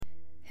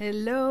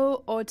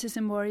Hello,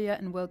 Autism Warrior,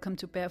 and welcome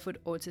to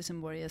Barefoot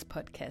Autism Warriors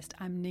podcast.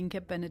 I'm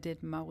Ninka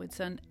Bernadette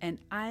Mauritson, and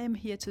I am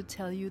here to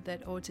tell you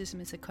that autism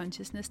is a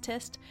consciousness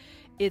test.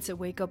 It's a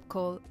wake-up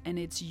call, and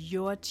it's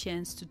your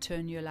chance to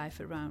turn your life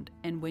around.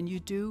 And when you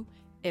do,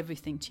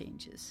 everything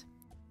changes.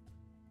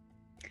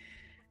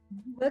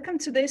 Welcome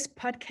to this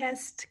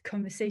podcast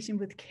conversation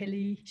with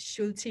Kelly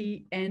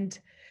Schulte, and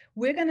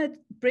we're going to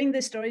bring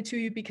this story to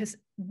you because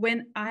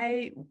when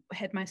I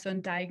had my son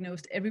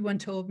diagnosed, everyone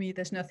told me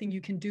there's nothing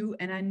you can do,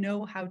 and I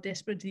know how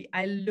desperately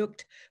I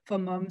looked for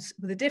moms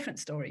with a different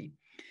story.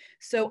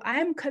 So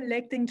I'm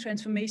collecting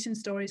transformation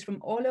stories from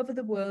all over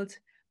the world,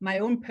 my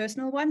own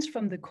personal ones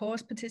from the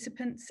course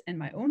participants and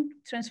my own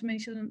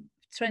transformation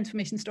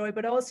story,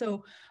 but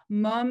also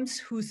moms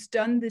who's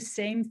done the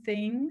same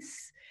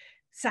things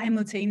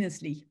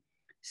simultaneously.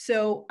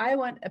 So I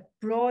want a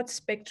broad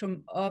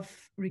spectrum of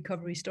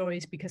recovery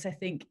stories because I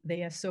think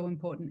they are so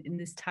important in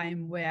this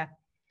time where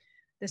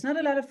there's not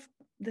a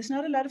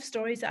lot of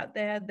stories out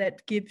there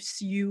that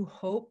gives you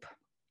hope,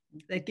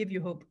 that give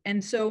you hope.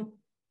 And so,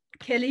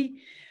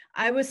 Kelly,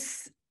 I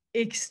was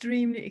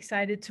extremely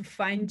excited to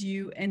find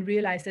you and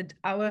realize that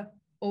our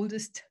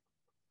oldest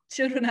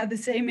children are the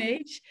same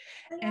age,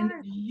 and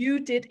you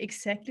did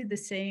exactly the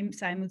same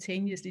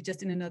simultaneously,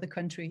 just in another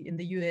country, in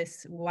the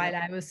US, while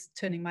I was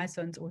turning my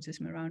son's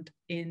autism around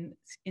in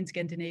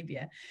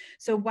Scandinavia.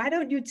 So why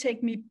don't you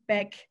take me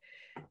back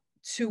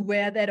to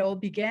where that all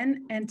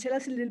began and tell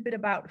us a little bit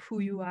about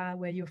who you are,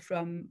 where you're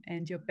from,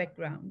 and your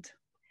background.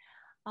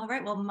 All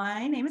right. Well,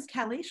 my name is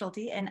Kelly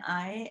Schulte, and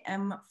I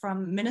am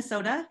from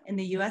Minnesota in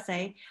the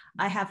USA.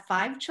 I have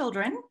 5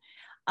 children.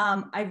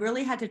 I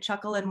really had to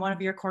chuckle in one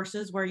of your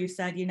courses where you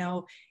said,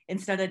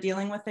 instead of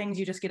dealing with things,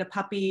 you just get a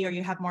puppy or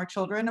you have more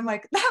children. I'm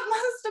like, that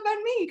must have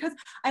been me, because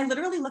I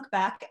literally look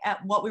back at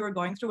what we were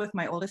going through with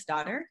my oldest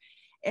daughter,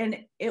 and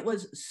it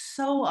was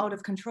so out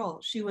of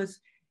control. She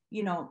was,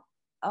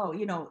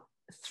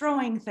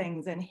 throwing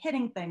things and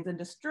hitting things and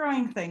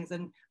destroying things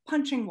and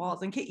punching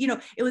walls. And,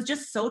 it was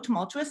just so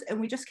tumultuous,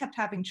 and we just kept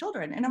having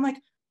children. And I'm like,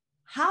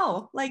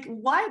 how? Like,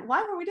 why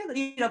were we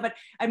doing that? But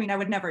I mean, I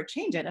would never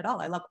change it at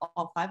all. I love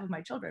all 5 of my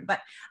children.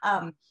 But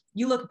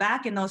you look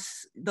back in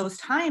those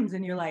times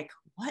and you're like,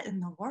 what in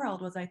the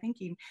world was I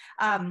thinking?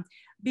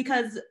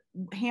 Because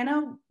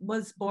Hannah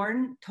was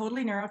born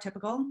totally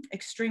neurotypical,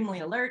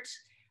 extremely alert.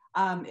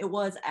 It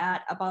was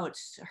at about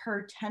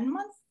her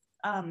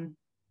 10-month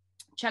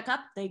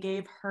checkup, they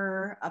gave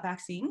her a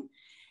vaccine.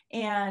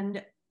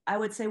 And I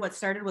would say what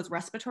started was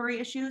respiratory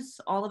issues.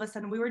 All of a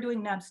sudden, we were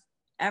doing nebs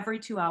every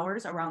 2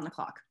 hours around the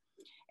clock.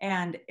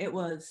 And it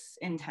was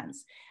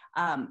intense.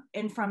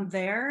 And from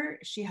there,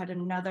 she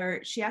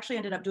actually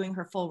ended up doing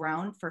her full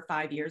round for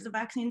 5 years of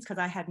vaccines, because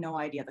I had no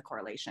idea the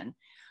correlation.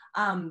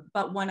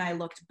 But when I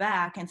looked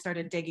back and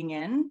started digging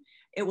in,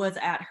 it was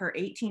at her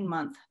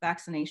 18-month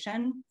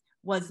vaccination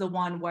was the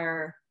one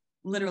where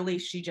literally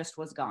she just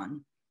was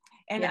gone.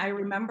 And yeah. I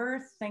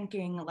remember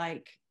thinking,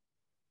 like,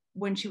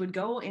 when she would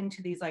go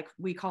into these, like,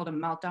 we called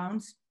them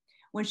meltdowns,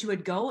 when she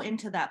would go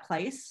into that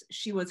place,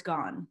 she was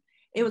gone.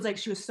 It was like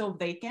she was so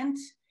vacant.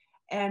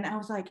 And I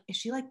was like, is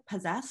she like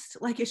possessed?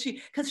 Like, is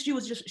she, because she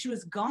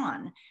was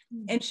gone.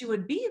 And she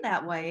would be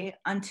that way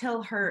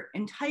until her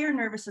entire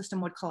nervous system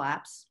would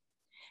collapse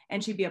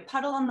and she'd be a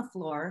puddle on the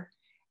floor,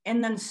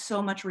 and then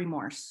so much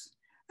remorse.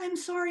 I'm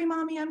sorry,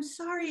 mommy, I'm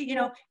sorry,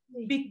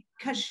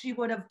 because she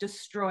would have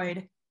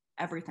destroyed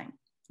everything.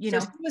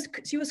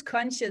 She was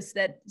conscious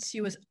that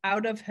she was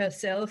out of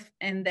herself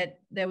and that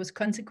there was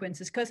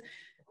consequences, because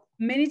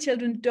many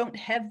children don't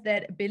have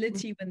that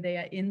ability when they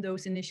are in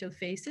those initial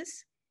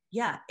phases.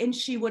 Yeah. And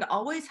she would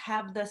always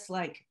have this,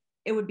 like,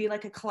 it would be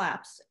like a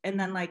collapse and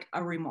then like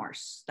a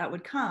remorse that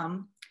would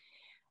come.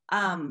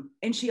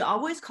 And she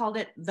always called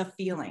it the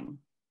feeling.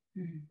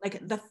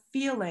 Like the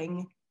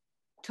feeling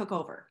took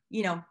over,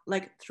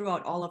 like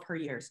throughout all of her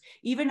years.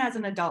 Even as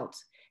an adult,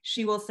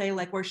 she will say,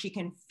 like, where she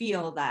can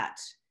feel that.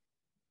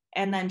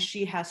 And then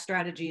she has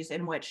strategies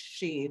in which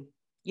she,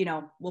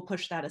 will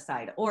push that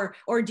aside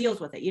or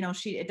deals with it.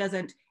 It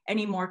doesn't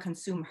anymore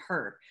consume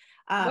her.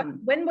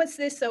 When was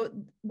this? So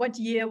what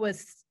year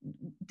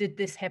did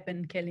this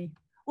happen, Kelly?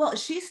 Well,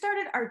 she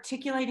started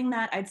articulating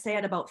that, I'd say,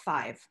 at about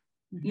 5.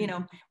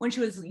 When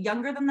she was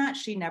younger than that,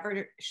 she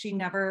never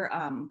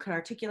could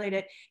articulate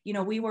it.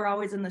 We were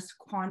always in this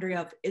quandary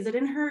of, is it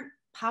in her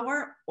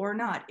power or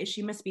not? Is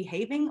she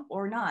misbehaving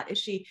or not? Is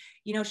she,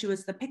 she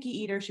was the picky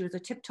eater. She was a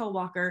tiptoe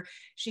walker.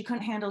 She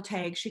couldn't handle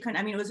tags.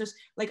 It was just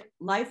like,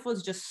 life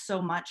was just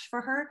so much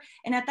for her.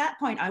 And at that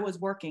point I was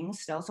working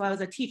still. So I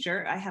was a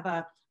teacher. I have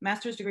a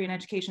master's degree in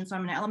education. So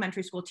I'm an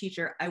elementary school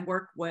teacher. I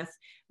work with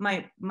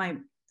my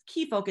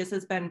key focus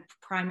has been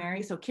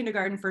primary. So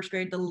kindergarten, first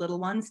grade, the little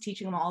ones,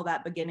 teaching them all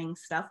that beginning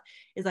stuff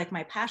is like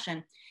my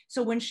passion.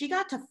 So when she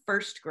got to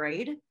first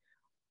grade,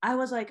 I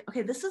was like,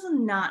 okay, this is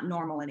not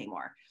normal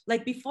anymore.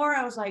 Like before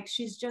I was like,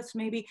 she's just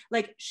maybe,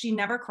 like, she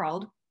never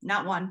crawled,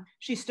 not one.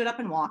 She stood up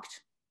and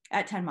walked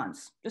at 10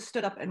 months, just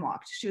stood up and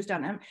walked. She was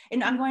done.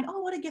 And I'm going, oh,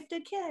 what a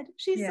gifted kid.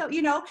 She's so,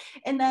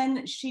 and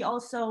then she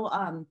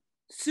also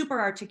super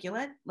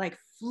articulate, like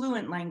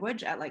fluent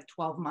language at like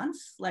 12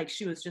 months. Like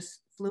she was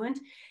just fluent.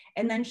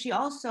 And then she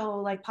also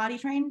like potty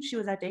trained. She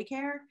was at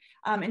daycare.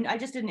 And I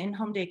just did an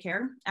in-home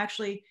daycare.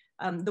 Actually,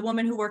 the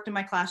woman who worked in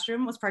my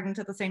classroom was pregnant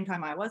at the same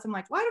time I was. I'm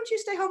like, why don't you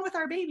stay home with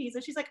our babies?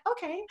 And she's like,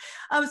 okay.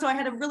 So I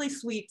had a really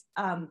sweet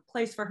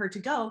place for her to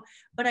go.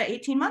 But at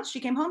 18 months,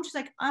 she came home. She's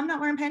like, I'm not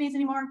wearing panties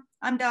anymore.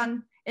 I'm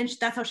done. And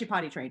that's how she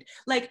potty trained.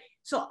 Like,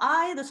 so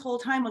I, this whole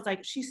time was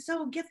like, she's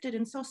so gifted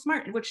and so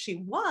smart, which she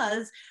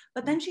was,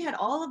 but then she had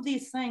all of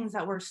these things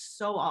that were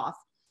so off.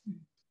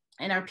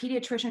 And our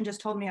pediatrician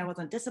just told me I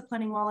wasn't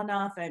disciplining well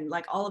enough and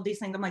like all of these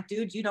things. I'm like,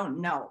 dude, you don't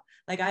know.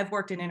 Like I've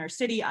worked in inner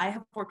city. I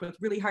have worked with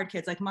really hard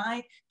kids. Like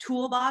my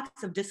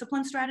toolbox of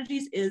discipline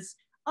strategies is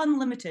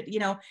unlimited, you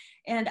know,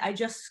 and I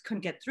just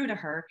couldn't get through to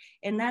her.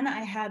 And then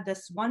I had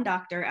this one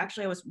doctor,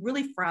 actually I was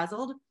really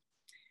frazzled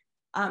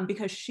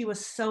because she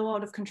was so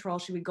out of control.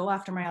 She would go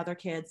after my other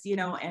kids, you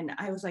know, and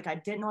I was like, I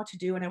didn't know what to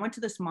do. And I went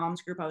to this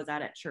mom's group I was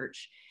at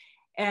church.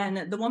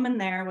 And the woman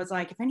there was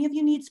like, if any of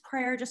you needs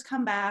prayer, just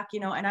come back, you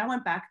know. And I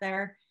went back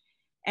there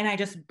and I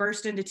just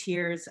burst into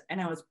tears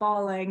and I was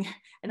bawling.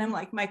 And I'm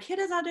like, my kid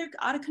is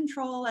out of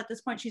control at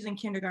this point. She's in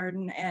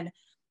kindergarten and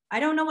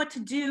I don't know what to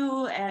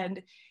do.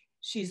 And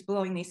she's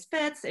blowing these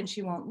fits and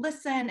she won't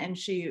listen and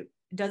she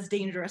does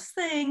dangerous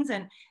things.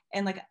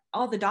 And like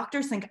all the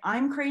doctors think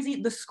I'm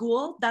crazy. The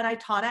school that I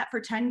taught at for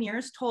 10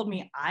 years told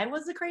me I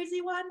was the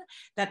crazy one,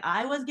 that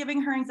I was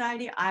giving her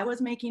anxiety. I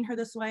was making her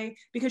this way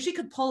because she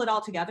could pull it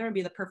all together and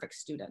be the perfect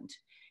student,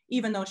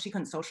 even though she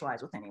couldn't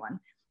socialize with anyone.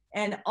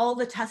 And all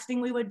the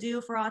testing we would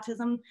do for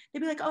autism, they'd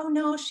be like, oh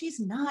no, she's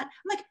not.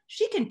 I'm like,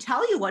 she can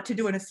tell you what to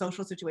do in a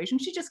social situation.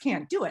 She just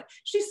can't do it.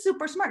 She's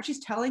super smart.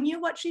 She's telling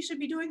you what she should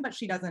be doing, but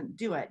she doesn't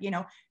do it. You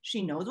know,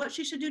 she knows what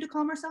she should do to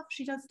calm herself.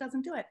 She just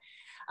doesn't do it.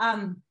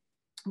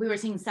 We were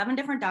seeing 7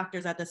 different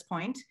doctors at this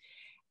point,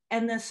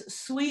 and this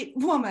sweet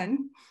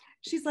woman,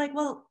 she's like,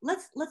 well,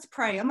 let's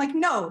pray. I'm like,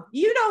 no,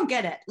 you don't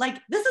get it.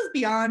 Like, this is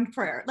beyond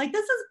prayer. Like,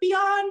 this is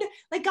beyond,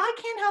 like, God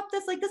can't help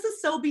this. Like, this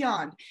is so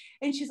beyond.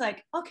 And she's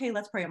like, okay,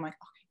 let's pray. I'm like,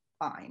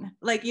 okay, fine.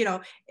 Like, you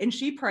know, and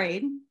she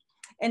prayed.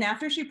 And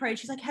after she prayed,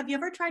 she's like, have you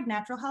ever tried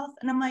natural health?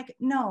 And I'm like,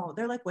 no,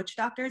 they're like witch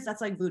doctors.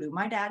 That's like voodoo.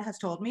 My dad has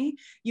told me,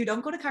 you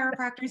don't go to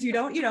chiropractors, you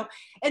don't, you know.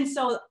 And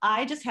so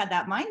I just had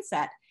that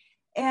mindset.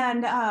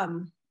 And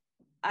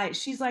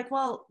she's like,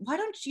 well, why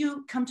don't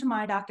you come to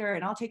my doctor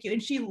and I'll take you.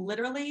 And she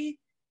literally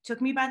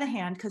took me by the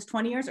hand because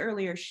 20 years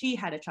earlier, she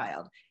had a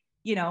child,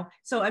 you know?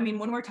 So, I mean,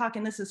 when we're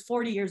talking, this is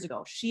 40 years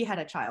ago, she had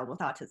a child with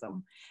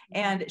autism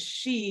and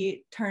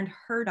she turned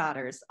her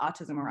daughter's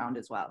autism around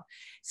as well.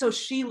 So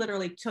she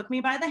literally took me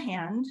by the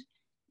hand,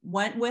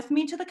 went with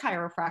me to the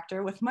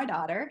chiropractor with my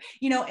daughter,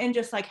 you know, and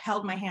just like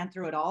held my hand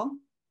through it all.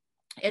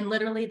 And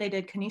literally they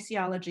did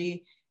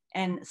kinesiology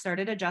and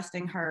started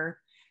adjusting her.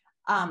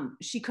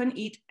 She couldn't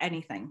eat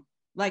anything.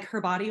 Like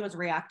her body was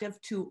reactive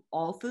to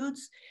all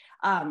foods.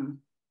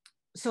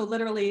 So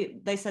literally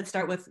they said,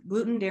 start with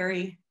gluten,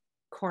 dairy,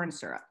 corn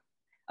syrup.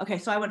 Okay.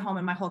 So I went home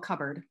and my whole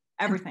cupboard,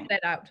 everything.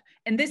 That out.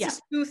 And this is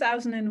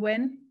 2000 and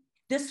when?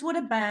 This would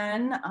have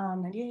been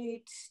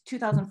 98,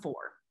 2004.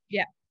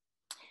 Yeah.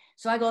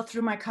 So I go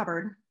through my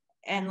cupboard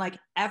and like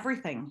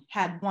everything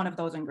had one of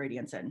those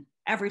ingredients in,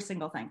 every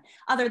single thing,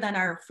 other than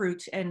our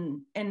fruit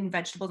and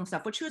vegetables and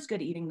stuff, which she was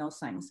good eating those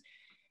things.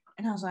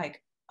 And I was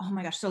like, oh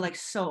my gosh,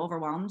 so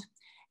overwhelmed.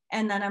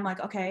 And then I'm like,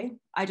 okay,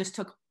 I just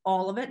took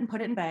all of it and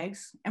put it in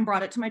bags and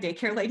brought it to my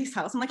daycare lady's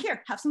house. I'm like,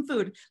 here, have some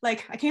food.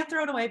 Like, I can't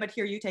throw it away, but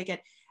here, you take it.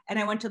 And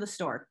I went to the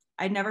store.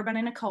 I'd never been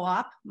in a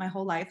co-op my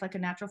whole life, like a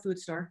natural food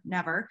store,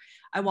 never.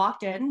 I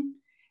walked in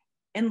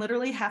and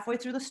literally halfway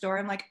through the store,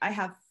 I'm like, I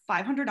have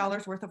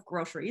 $500 worth of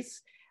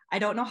groceries. I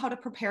don't know how to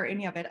prepare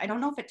any of it. I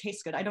don't know if it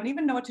tastes good. I don't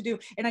even know what to do.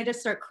 And I just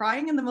start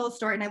crying in the middle of the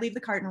store and I leave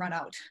the cart and run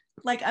out.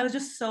 Like I was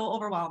just so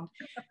overwhelmed.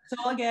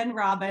 So again,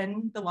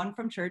 Robin, the one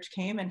from church,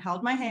 came and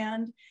held my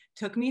hand,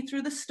 took me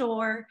through the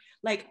store.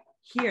 Like,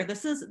 here,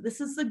 this is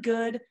the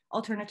good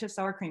alternative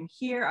sour cream.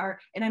 Here are,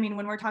 and I mean,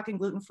 when we're talking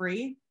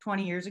gluten-free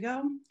 20 years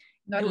ago,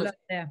 not it was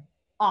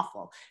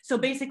awful. So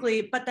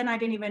basically, but then I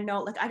didn't even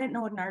know, like, I didn't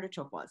know what an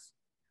artichoke was.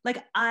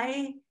 Like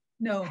I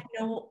had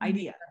no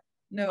idea.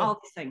 No. All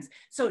these things.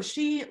 So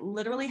she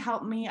literally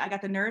helped me. I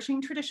got the Nourishing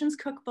Traditions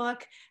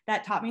cookbook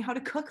that taught me how to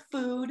cook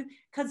food.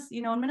 Cause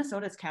you know, in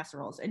Minnesota it's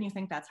casseroles and you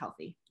think that's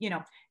healthy. You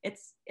know,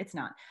 it's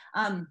not.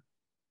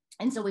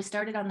 And so we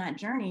started on that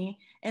journey,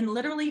 and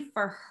literally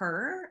for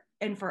her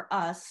and for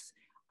us,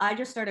 I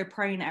just started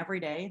praying every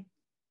day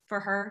for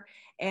her,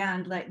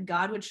 and like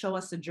God would show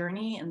us the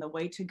journey and the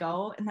way to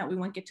go, and that we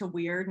wouldn't get to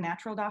weird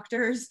natural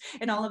doctors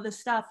and all of this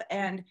stuff.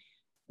 And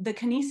the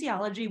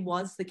kinesiology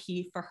was the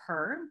key for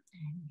her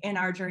in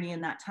our journey in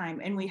that time.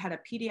 And we had a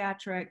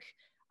pediatric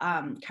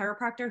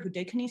chiropractor who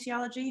did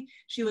kinesiology.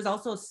 She was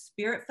also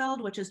spirit-filled,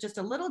 which is just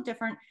a little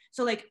different.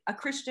 So like a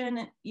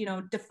Christian, you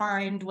know,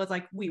 defined was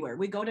like we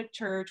go to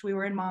church, we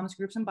were in moms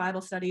groups and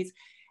Bible studies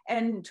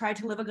and tried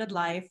to live a good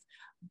life.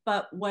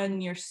 But when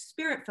you're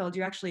spirit-filled,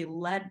 you're actually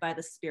led by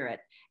the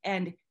Spirit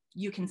and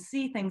you can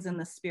see things in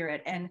the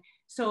Spirit. And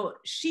so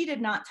she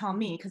did not tell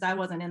me, because I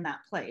wasn't in that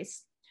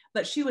place,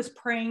 but she was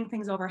praying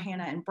things over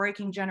Hannah and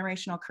breaking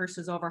generational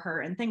curses over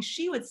her and things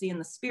she would see in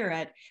the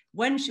spirit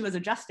when she was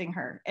adjusting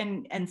her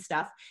and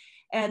stuff.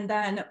 And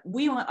then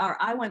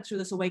I went through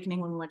this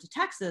awakening when we went to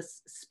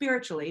Texas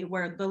spiritually,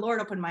 where the Lord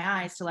opened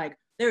my eyes to like,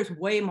 there's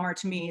way more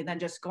to me than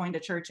just going to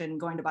church and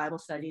going to Bible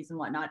studies and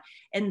whatnot.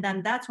 And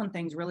then that's when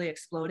things really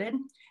exploded.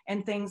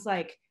 And things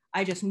like,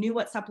 I just knew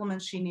what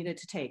supplements she needed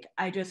to take.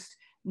 I just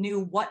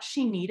knew what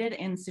she needed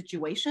in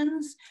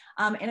situations.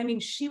 And I mean,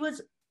 she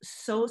was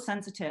so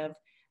sensitive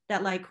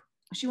that like,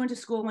 she went to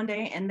school one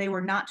day and they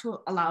were not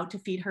allowed to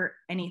feed her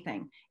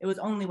anything. It was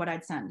only what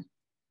I'd send.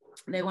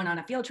 They went on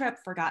a field trip,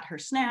 forgot her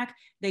snack.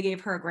 They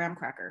gave her a graham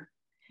cracker.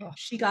 Oh.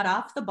 She got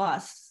off the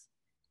bus,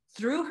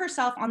 threw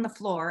herself on the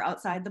floor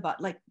outside the bus,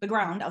 like the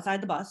ground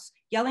outside the bus,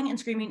 yelling and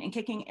screaming and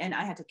kicking. And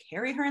I had to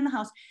carry her in the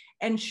house.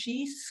 And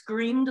she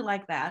screamed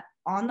like that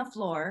on the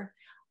floor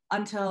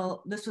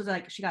until this was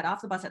like, she got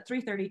off the bus at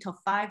 3:30 till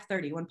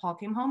 5:30 when Paul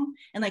came home.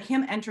 And like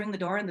him entering the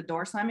door and the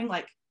door slamming,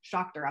 like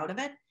shocked her out of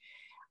it.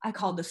 I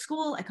called the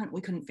school.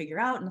 We couldn't figure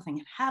out, nothing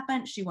had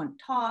happened. She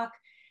wouldn't talk.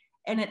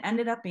 And it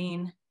ended up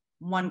being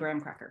 1 graham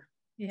cracker,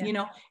 you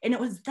know, and it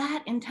was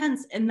that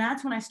intense. And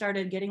that's when I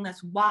started getting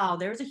this, wow,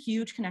 there's a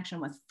huge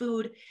connection with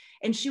food.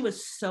 And she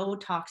was so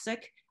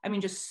toxic. I mean,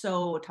 just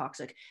so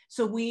toxic.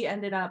 So we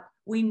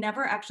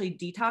never actually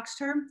detoxed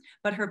her,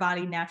 but her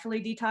body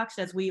naturally detoxed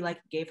as we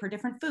like gave her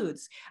different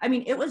foods. I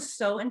mean, it was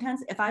so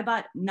intense. If I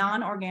bought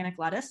non-organic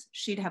lettuce,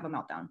 she'd have a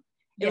meltdown.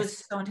 It was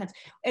so intense.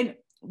 And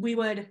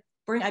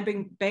I'd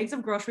bring bags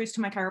of groceries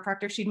to my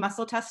chiropractor. She'd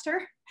muscle test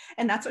her,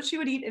 and that's what she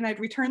would eat. And I'd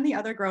return the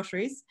other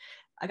groceries.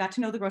 I got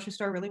to know the grocery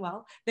store really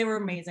well. They were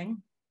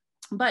amazing.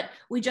 But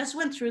we just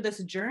went through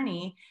this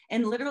journey,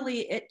 and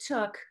literally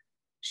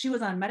she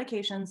was on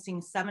medication,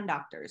 seeing 7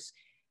 doctors.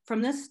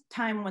 From this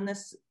time when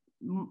this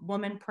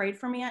woman prayed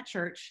for me at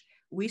church,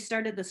 we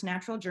started this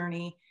natural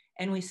journey,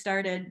 and we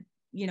started,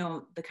 you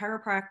know, the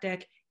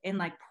chiropractic and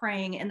like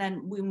praying. And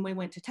then when we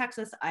went to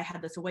Texas, I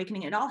had this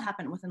awakening. It all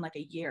happened within like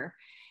a year.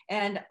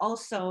 And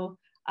also,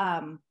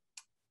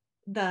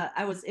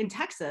 I was in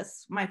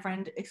Texas, my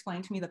friend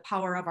explained to me the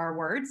power of our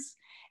words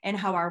and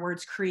how our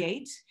words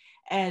create.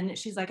 And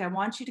she's like, I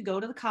want you to go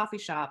to the coffee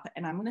shop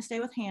and I'm going to stay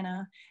with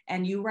Hannah,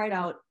 and you write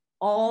out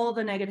all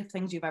the negative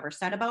things you've ever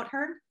said about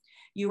her.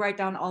 You write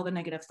down all the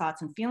negative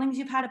thoughts and feelings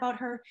you've had about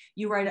her.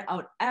 You write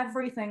out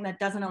everything that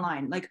doesn't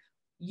align. Like,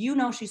 you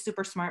know, she's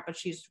super smart, but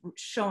she's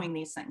showing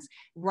these things.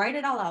 Write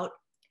it all out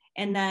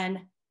and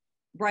then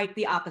write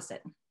the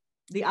opposite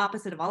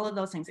of all of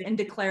those things, and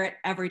declare it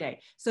every day.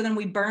 So then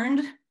we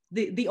burned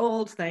the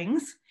old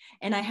things,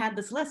 and I had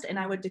this list, and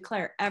I would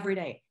declare every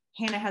day,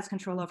 Hannah has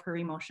control of her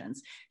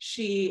emotions.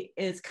 She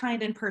is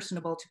kind and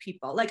personable to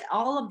people, like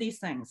all of these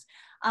things.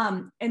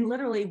 And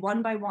literally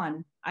one by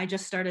one, I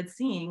just started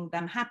seeing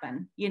them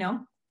happen, you know?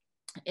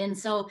 And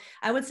so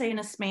I would say in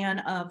a span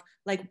of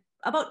like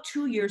about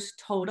 2 years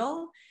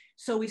total.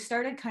 So we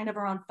started kind of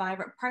around 5,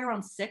 probably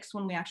around 6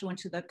 when we actually went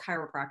to the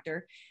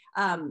chiropractor.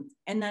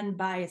 And then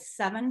by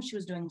 7, she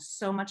was doing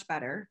so much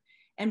better.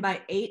 And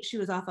by 8, she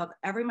was off of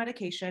every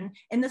medication.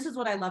 And this is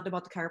what I loved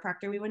about the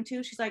chiropractor we went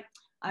to. She's like,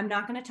 I'm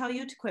not going to tell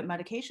you to quit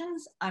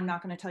medications. I'm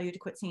not going to tell you to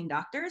quit seeing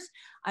doctors.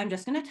 I'm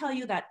just going to tell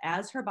you that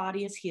as her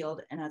body is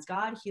healed and as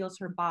God heals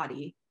her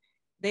body,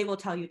 they will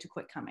tell you to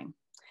quit coming.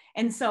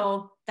 And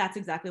so that's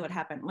exactly what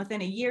happened.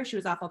 Within a year, she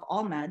was off of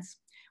all meds.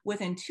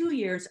 Within 2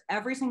 years,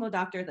 every single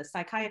doctor, the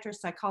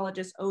psychiatrist,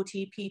 psychologist,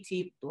 OT,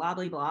 PT, blah,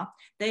 blah, blah,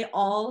 they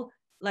all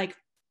like,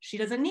 she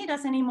doesn't need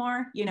us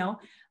anymore, you know,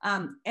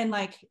 and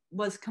like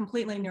was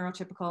completely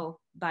neurotypical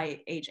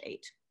by age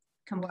 8,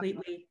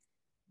 completely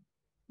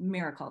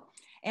miracle.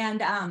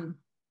 And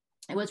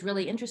it was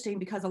really interesting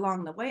because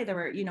along the way there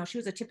were, you know, she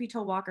was a tippy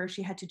toe walker.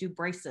 She had to do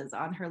braces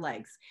on her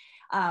legs.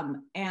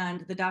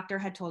 And the doctor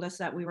had told us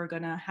that we were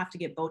going to have to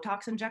get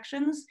Botox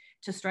injections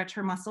to stretch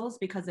her muscles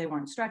because they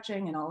weren't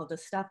stretching and all of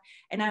this stuff.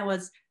 And I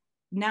was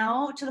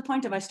now to the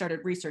point of I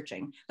started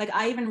researching. Like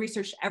I even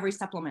researched every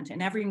supplement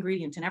and every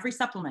ingredient and every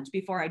supplement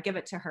before I give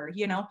it to her,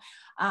 you know?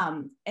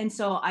 And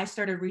so I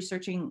started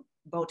researching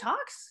Botox.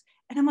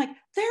 And I'm like,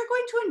 they're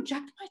going to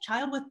inject my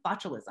child with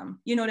botulism.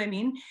 You know what I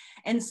mean?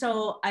 And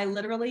so I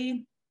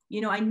literally,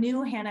 you know, I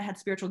knew Hannah had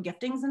spiritual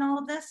giftings in all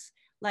of this.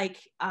 Like,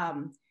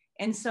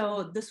 and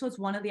so this was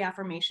one of the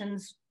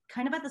affirmations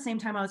kind of at the same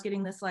time I was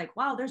getting this like,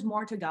 wow, there's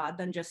more to God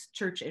than just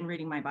church and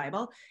reading my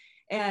Bible.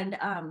 And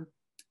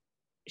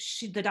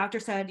the doctor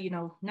said, you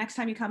know, next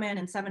time you come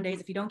in 7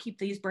 days, if you don't keep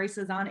these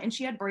braces on, and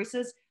she had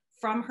braces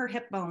from her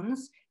hip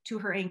bones to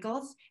her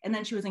ankles. And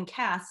then she was in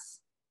casts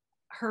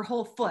her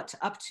whole foot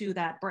up to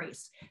that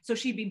brace. So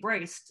she'd be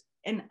braced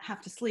and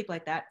have to sleep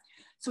like that.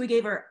 So we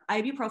gave her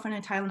ibuprofen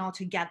and Tylenol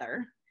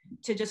together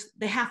to just,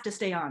 they have to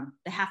stay on.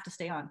 They have to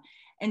stay on.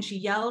 And she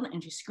yelled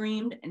and she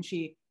screamed and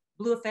she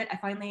blew a fit. I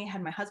finally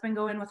had my husband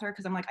go in with her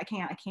because I'm like, I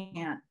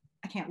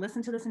can't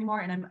listen to this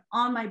anymore. And I'm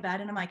on my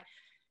bed and I'm like,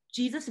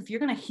 Jesus, if you're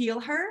going to heal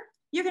her,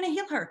 you're going to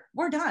heal her.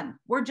 We're done.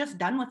 We're just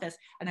done with this.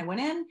 And I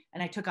went in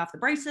and I took off the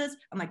braces.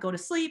 I'm like, go to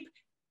sleep.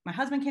 My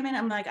husband came in.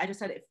 I'm like, I just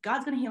said, if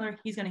God's going to heal her,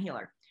 he's going to heal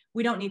her.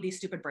 We don't need these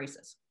stupid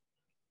braces.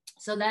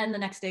 So then the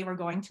next day we're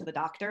going to the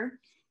doctor,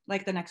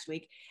 like the next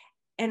week.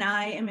 And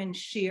I am in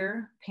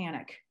sheer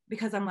panic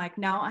because I'm like,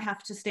 now I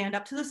have to stand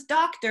up to this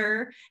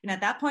doctor. And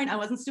at that point, I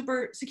wasn't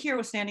super secure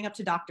with standing up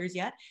to doctors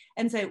yet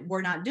and say,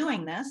 we're not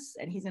doing this.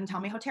 And he's going to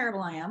tell me how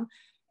terrible I am.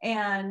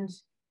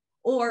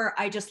 Or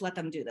I just let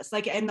them do this.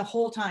 Like, and the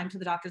whole time to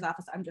the doctor's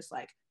office, I'm just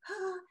like,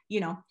 you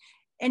know,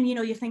 and, you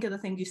know, you think of the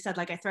things you said,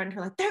 like I threatened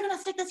her, like, they're going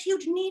to stick this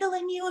huge needle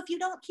in you if you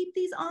don't keep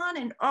these on.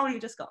 And, oh, you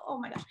just go, oh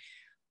my gosh.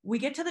 We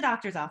get to the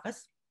doctor's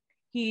office.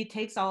 He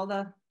takes all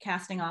the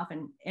casting off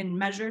and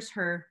measures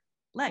her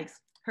legs,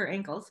 her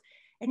ankles.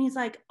 And he's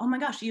like, oh my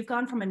gosh, you've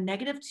gone from a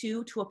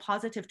 -2 to a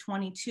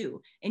 +22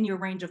 in your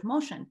range of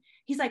motion.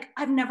 He's like,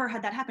 I've never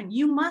had that happen.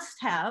 You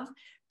must have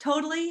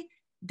totally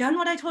done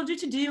what I told you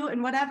to do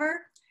and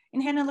whatever.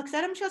 And Hannah looks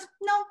at him, she goes,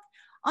 no,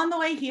 on the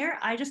way here,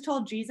 I just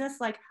told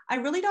Jesus, like, I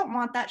really don't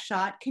want that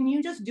shot. Can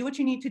you just do what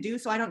you need to do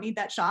so I don't need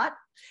that shot?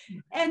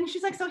 And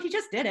she's like, so he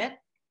just did it.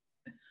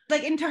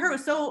 Like, and to her, it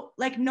was so,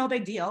 like, no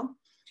big deal.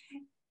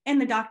 And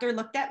the doctor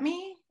looked at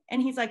me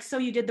and he's like, so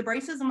you did the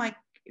braces? I'm like,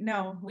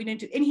 no, we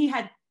didn't do, and he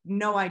had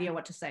no idea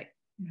what to say.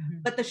 Mm-hmm.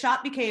 But the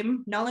shot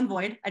became null and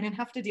void. I didn't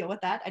have to deal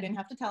with that. I didn't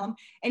have to tell him.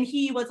 And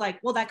he was like,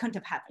 well, that couldn't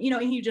have happened. You know,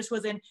 and he just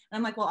was in, and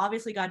I'm like, well,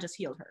 obviously God just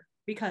healed her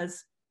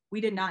because we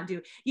did not do,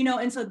 you know,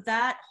 and so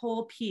that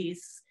whole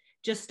piece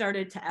just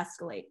started to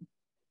escalate,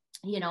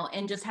 you know,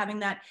 and just having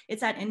that,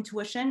 it's that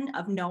intuition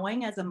of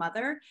knowing as a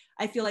mother.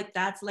 I feel like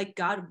that's like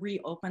God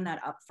reopened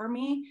that up for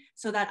me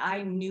so that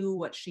I knew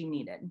what she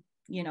needed,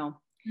 you know.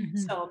 Mm-hmm.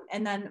 So,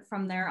 and then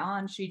from there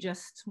on, she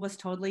just was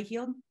totally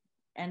healed,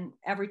 and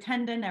every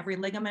tendon, every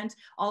ligament,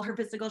 all her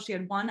physical, she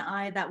had one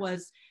eye that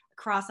was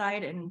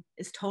cross-eyed and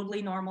is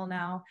totally normal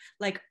now,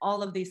 like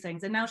all of these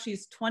things. And now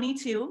she's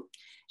 22.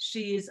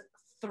 She's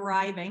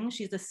thriving.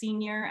 She's a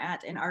senior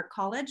at an art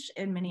college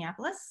in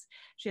Minneapolis.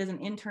 She has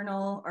an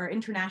international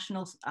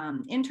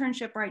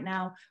internship right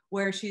now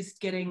where she's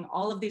getting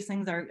all of these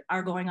things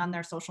are going on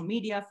their social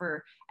media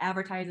for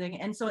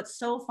advertising. And so it's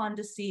so fun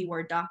to see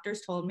where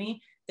doctors told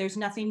me there's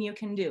nothing you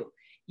can do.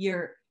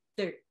 You're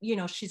there, you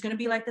know, she's going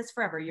to be like this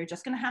forever. You're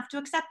just going to have to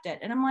accept it.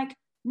 And I'm like,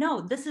 no,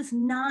 this is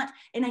not.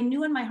 And I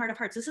knew in my heart of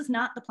hearts, this is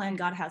not the plan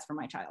God has for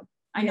my child.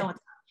 I know it's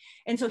not.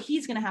 And so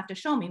he's going to have to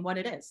show me what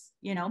it is,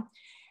 you know?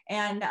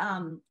 And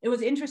it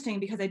was interesting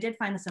because I did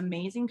find this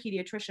amazing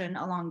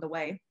pediatrician along the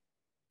way.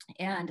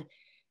 And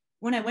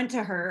when I went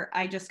to her,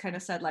 I just kind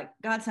of said, like,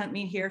 God sent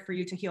me here for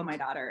you to heal my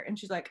daughter. And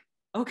she's like,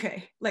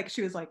 okay. Like,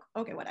 she was like,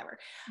 okay, whatever.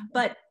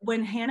 But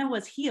when Hannah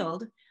was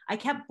healed, I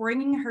kept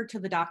bringing her to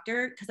the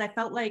doctor because I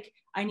felt like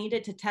I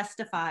needed to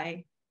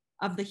testify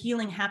of the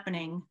healing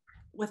happening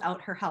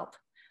without her help.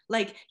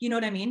 Like, you know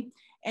what I mean?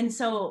 And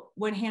so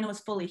when Hannah was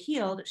fully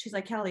healed, she's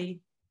like,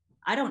 Kelly,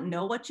 I don't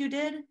know what you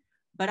did,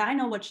 but I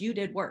know what you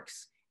did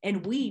works.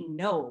 And we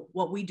know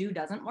what we do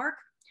doesn't work.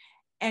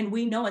 And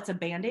we know it's a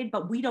Band-Aid,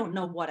 but we don't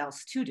know what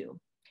else to do.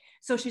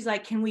 So she's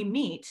like, can we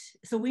meet?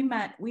 So we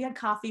met, we had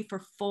coffee for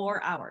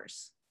 4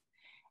 hours.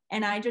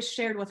 And I just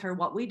shared with her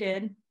what we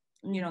did,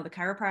 you know, the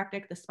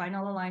chiropractic, the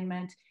spinal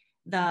alignment,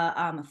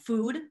 the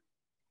food,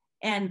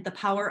 and the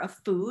power of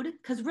food.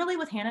 Because really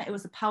with Hannah, it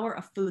was the power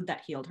of food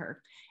that healed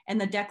her, and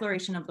the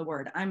declaration of the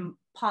word. I'm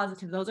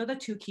positive those are the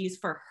two keys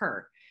for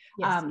her.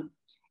 Yes.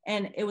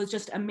 And it was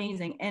just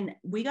amazing. And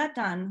we got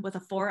done with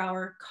a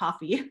 4-hour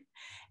coffee.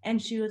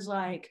 And she was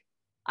like,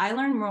 I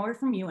learned more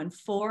from you in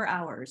 4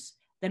 hours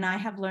than I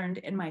have learned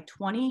in my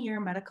 20-year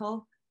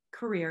medical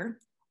career,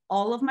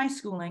 all of my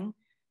schooling.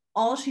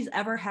 All she's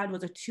ever had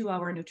was a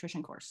 2-hour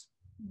nutrition course.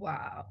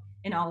 Wow.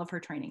 In all of her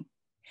training.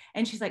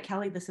 And she's like,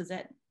 Kelly, this is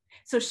it.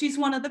 So she's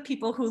one of the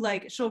people who,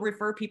 like, she'll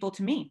refer people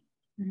to me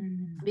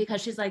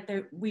because she's like,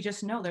 we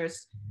just know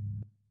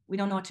we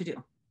don't know what to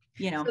do.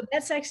 You know, so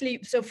that's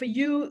actually, so for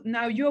you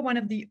now, you're one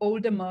of the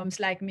older moms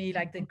like me,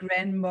 like the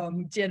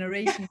grandmom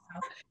generation now,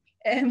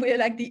 and we're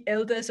like the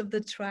elders of the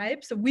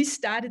tribe. So we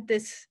started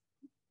this,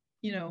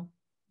 you know,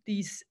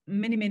 these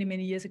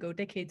many years ago,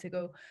 decades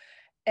ago,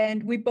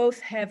 and we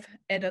both have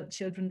adult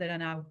children that are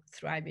now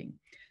thriving.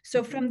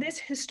 So from this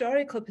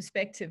historical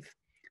perspective,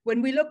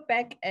 when we look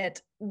back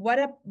at what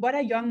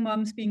are young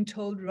moms being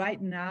told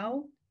right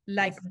now,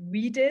 like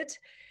we did,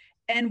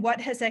 and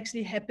what has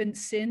actually happened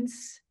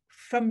since,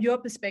 from your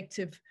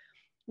perspective,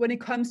 when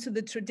it comes to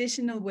the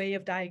traditional way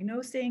of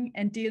diagnosing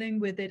and dealing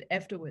with it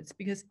afterwards.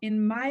 Because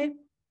in my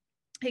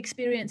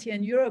experience here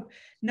in Europe,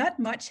 not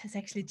much has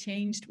actually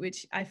changed,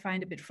 which I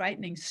find a bit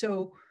frightening.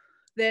 So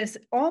there's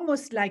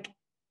almost like,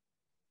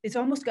 it's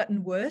almost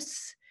gotten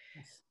worse,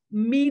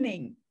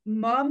 meaning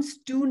moms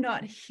do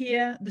not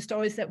hear the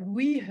stories that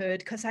we heard,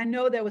 because I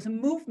know there was a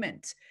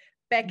movement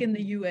back in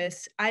the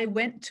US. I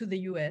went to the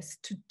US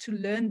to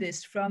learn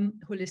this from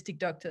holistic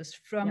doctors,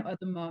 from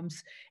other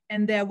moms.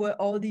 And there were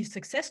all these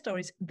success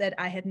stories that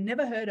I had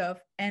never heard of.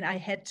 And I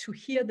had to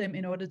hear them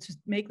in order to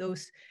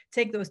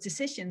take those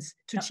decisions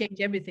to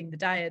change everything, the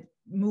diet,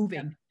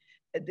 moving,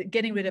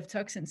 getting rid of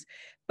toxins.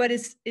 But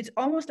it's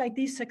almost like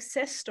these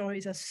success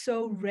stories are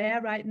so rare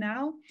right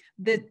now.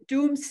 The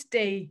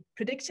doomsday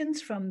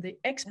predictions from the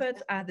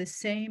experts are the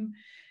same.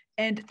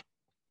 And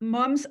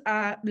moms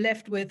are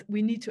left with,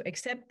 we need to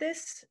accept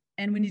this,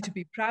 and we need to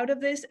be proud of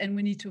this, and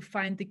we need to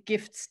find the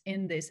gifts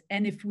in this.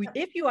 And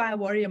if you are a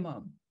warrior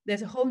mom,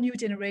 there's a whole new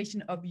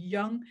generation of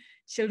young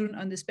children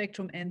on the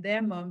spectrum and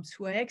their moms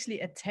who are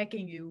actually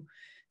attacking you,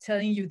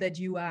 telling you that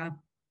you are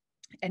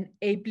an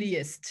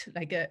ableist,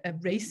 like a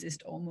racist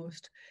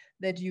almost,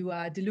 that you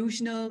are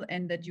delusional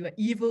and that you are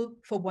evil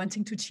for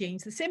wanting to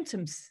change the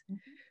symptoms. Mm-hmm.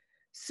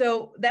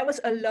 So that was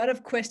a lot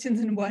of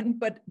questions in one,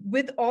 but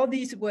with all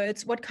these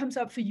words, what comes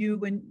up for you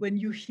when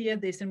you hear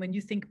this and when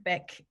you think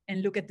back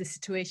and look at the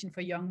situation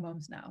for young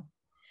moms now?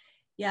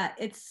 Yeah,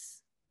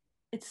 it's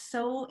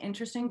so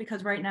interesting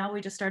because right now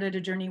we just started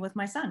a journey with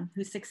my son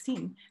who's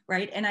 16,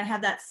 right? And I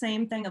have that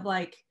same thing of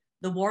like,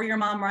 the warrior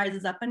mom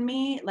rises up in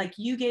me. Like,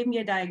 you gave me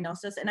a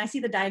diagnosis, and I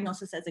see the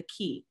diagnosis as a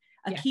key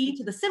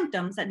to the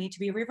symptoms that need to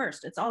be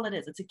reversed. It's all it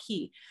is. It's a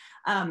key.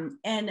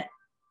 And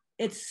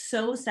it's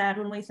so sad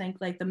when we think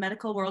like the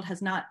medical world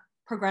has not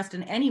progressed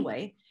in any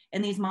way,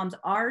 and these moms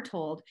are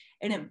told,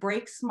 and it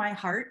breaks my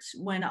heart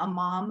when a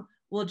mom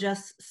will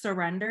just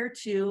surrender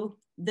to,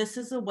 this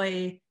is the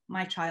way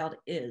my child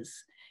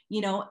is,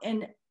 you know,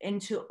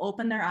 and to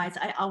open their eyes.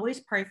 I always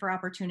pray for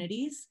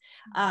opportunities.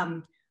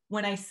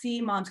 When I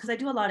see moms, because I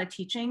do a lot of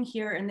teaching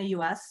here in the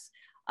US,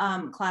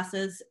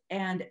 classes,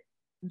 and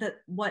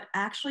what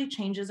actually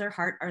changes their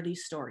heart are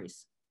these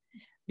stories,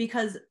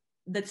 because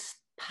the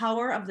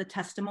power of the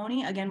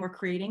testimony, again, we're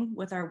creating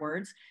with our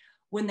words.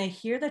 When they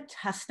hear the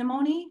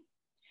testimony,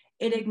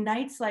 it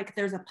ignites like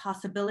there's a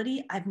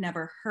possibility I've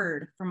never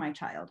heard from my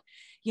child,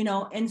 you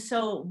know? And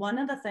so one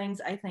of the things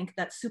I think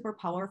that's super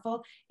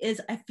powerful is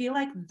I feel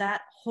like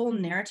that whole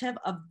narrative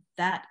of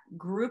that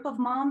group of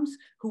moms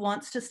who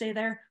wants to stay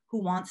there,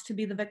 who wants to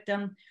be the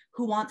victim,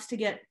 who wants to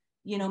get,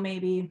 you know,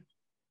 maybe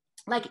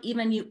like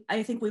even you,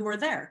 I think we were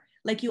there,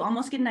 like you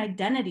almost get an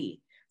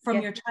identity from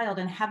your child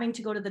and having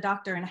to go to the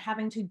doctor and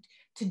having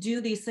to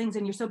do these things.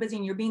 And you're so busy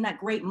and you're being that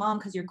great mom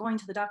because you're going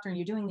to the doctor and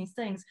you're doing these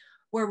things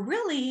where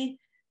really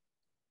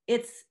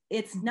it's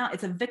not,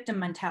 it's a victim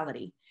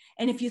mentality.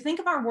 And if you think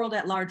of our world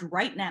at large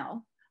right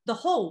now, the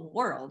whole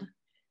world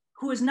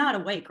who is not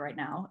awake right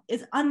now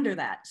is under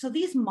that. So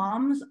these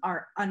moms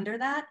are under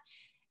that,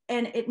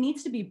 and it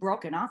needs to be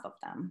broken off of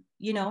them.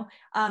 You know,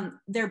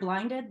 they're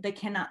blinded, they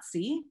cannot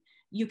see,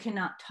 you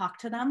cannot talk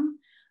to them.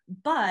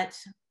 But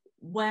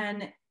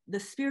when the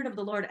Spirit of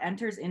the Lord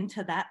enters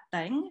into that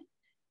thing,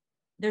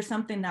 there's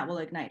something that will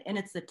ignite. And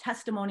it's the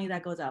testimony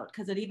that goes out,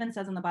 because it even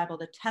says in the Bible,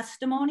 the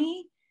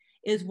testimony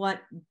is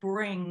what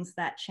brings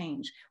that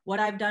change. What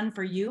I've done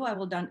for you,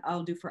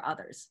 I'll do for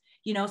others.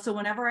 You know, so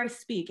whenever I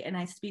speak, and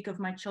I speak of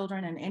my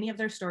children and any of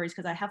their stories,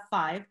 because I have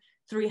 5,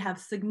 3 have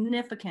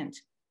significant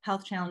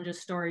health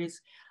challenges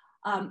stories.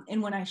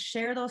 And when I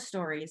share those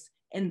stories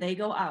and they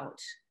go out,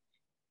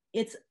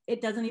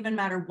 it doesn't even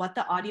matter what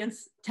the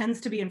audience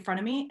tends to be in front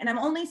of me. And I'm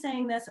only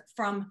saying this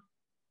from,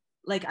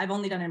 like, I've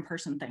only done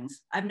in-person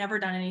things. I've never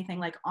done anything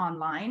like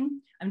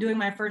online. I'm doing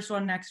my first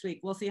one next week.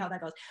 We'll see how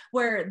that goes,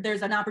 where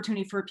there's an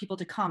opportunity for people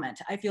to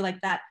comment. I feel like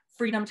that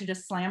freedom to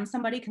just slam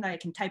somebody, because I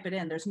can type it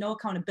in. There's no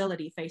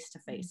accountability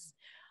face-to-face.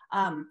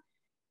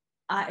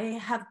 I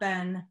have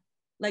been,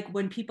 like,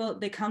 when people,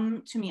 they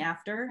come to me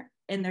after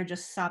and they're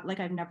just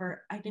like, I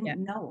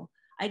didn't know.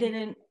 I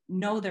didn't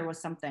know there was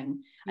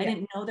something. I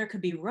didn't know there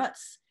could be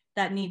roots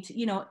that need to,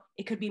 you know,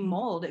 it could be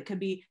mold. It could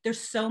be, there's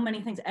so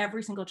many things,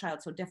 every single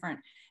child's so different.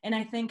 And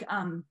I think,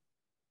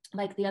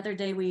 like the other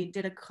day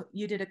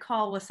you did a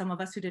call with some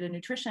of us who did a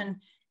nutrition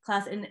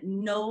class, and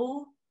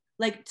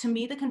like, to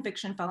me, the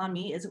conviction fell on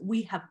me is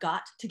we have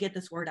got to get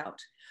this word out.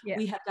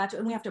 We have got to,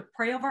 and we have to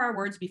pray over our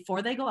words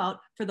before they go out,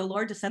 for the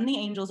Lord to send the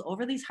angels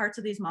over these hearts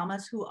of these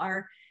mamas who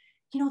are,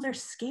 you know, they're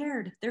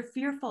scared, they're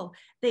fearful.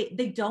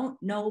 They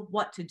don't know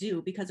what to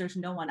do because there's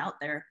no one out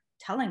there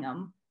telling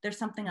them there's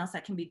something else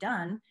that can be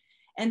done.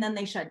 And then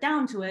they shut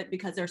down to it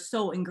because they're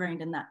so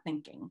ingrained in that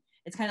thinking.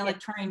 It's kind of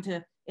like trying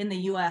to, in the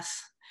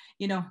US,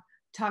 you know,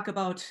 talk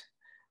about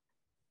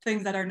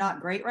things that are not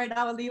great right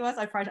now in the US.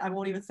 I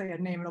won't even say a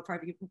name, it'll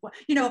probably be,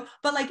 you know,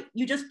 but like,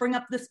 you just bring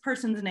up this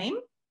person's name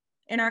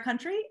in our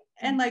country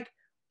and like,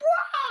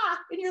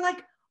 and you're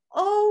like,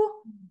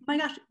 oh my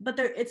gosh. But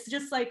it's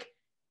just like,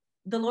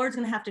 the Lord's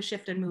going to have to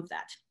shift and move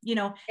that, you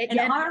know, and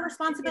our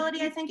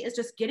responsibility, I think, is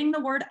just getting the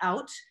word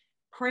out,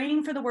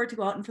 praying for the word to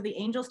go out and for the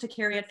angels to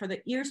carry it, for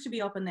the ears to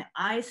be open, the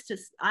eyes to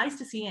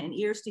see and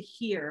ears to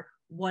hear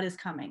what is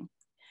coming,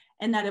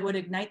 and that it would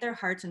ignite their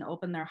hearts and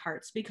open their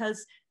hearts,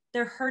 because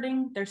they're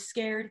hurting, they're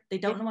scared, they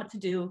don't know what to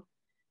do,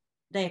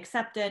 they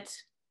accept it,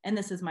 and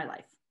this is my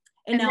life.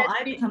 And now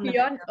I become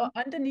beyond,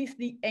 underneath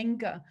the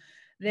anger,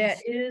 there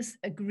is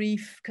a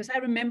grief, because I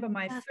remember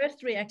my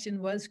first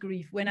reaction was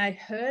grief. When I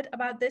heard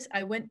about this,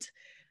 I went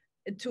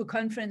to a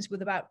conference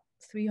with about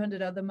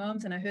 300 other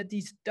moms, and I heard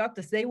these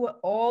doctors. They were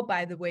all,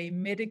 by the way,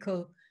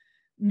 medical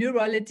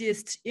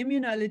neurologists,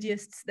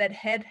 immunologists that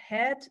had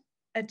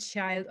a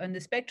child on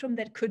the spectrum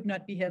that could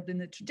not be helped in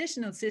the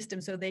traditional system.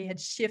 So they had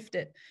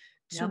shifted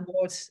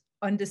towards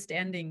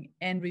understanding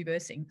and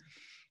reversing.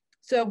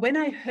 So when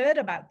I heard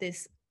about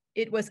this,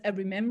 it was a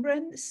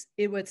remembrance.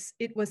 It was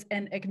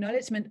an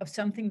acknowledgement of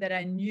something that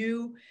I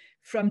knew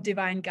from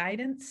divine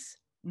guidance.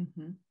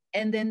 Mm-hmm.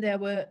 And then there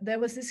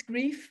was this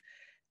grief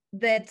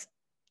that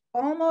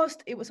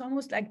it was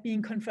almost like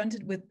being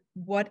confronted with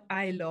what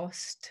I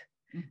lost.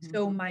 Mm-hmm.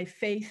 So my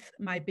faith,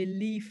 my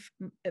belief,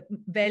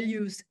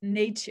 values,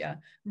 nature,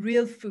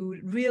 real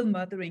food, real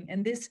mothering,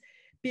 and this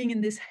being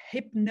in this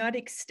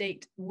hypnotic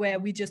state where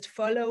we just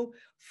follow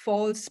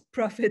false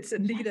prophets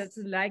and leaders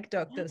like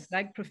doctors,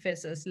 like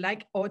professors,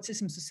 like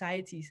autism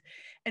societies.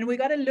 And we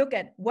got to look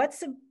at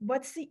what's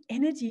the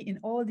energy in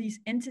all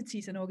these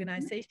entities and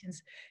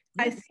organizations.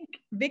 I think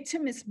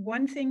victim is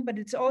one thing, but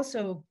it's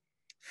also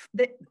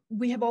that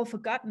we have all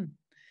forgotten.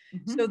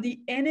 So the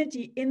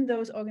energy in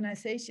those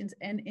organizations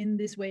and in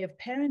this way of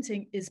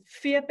parenting is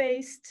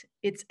fear-based,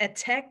 it's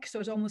attack, so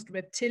it's almost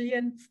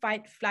reptilian,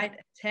 fight, flight,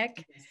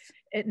 attack,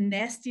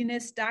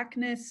 nastiness,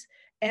 darkness,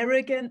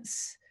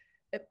 arrogance,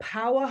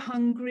 power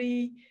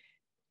hungry,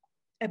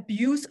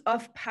 abuse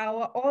of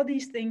power, all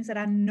these things that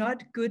are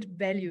not good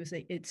values.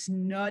 It's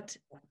not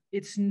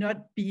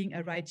being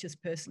a righteous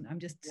person. I'm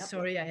just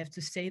sorry I have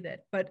to say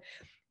that. But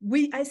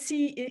I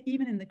see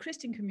even in the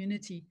Christian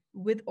community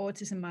with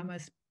autism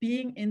mamas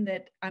being in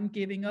that I'm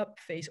giving up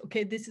phase.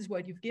 Okay, this is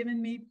what you've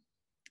given me.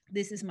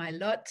 This is my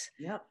lot.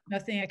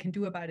 Nothing I can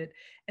do about it.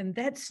 And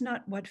that's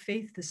not what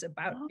faith is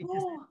about.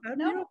 Because it's about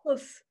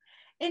miracles.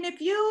 And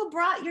if you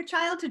brought your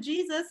child to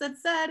Jesus and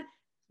said,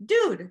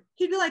 dude,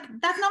 he'd be like,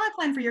 that's not my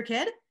plan for your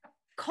kid.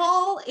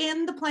 Call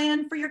in the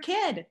plan for your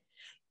kid.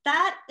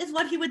 That is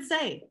what he would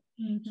say.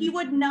 Mm-hmm. He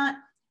would not.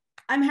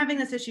 I'm having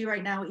this issue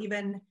right now,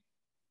 even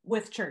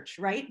with church,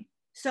 right?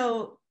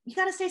 So you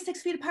got to stay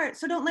 6 feet apart.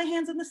 So don't lay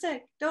hands on the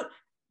sick.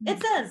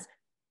 It says,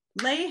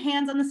 lay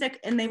hands on the sick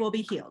and they will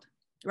be healed,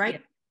 right? Yeah.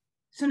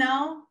 So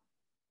now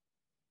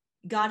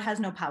God has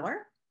no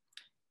power.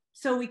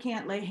 So we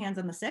can't lay hands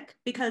on the sick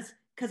because,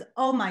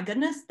 oh my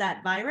goodness,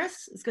 that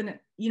virus is going to,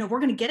 we're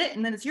going to get it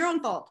and then it's your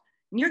own fault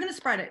and you're going to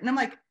spread it. And I'm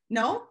like,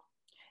 no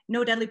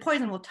deadly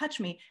poison will touch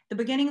me. The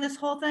beginning of this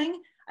whole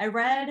thing, I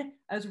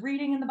was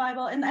reading in the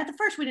Bible, and at the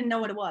first we didn't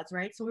know what it was,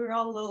 right? So we were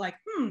all a little like,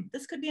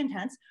 this could be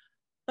intense.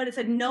 But it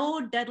said,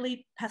 no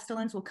deadly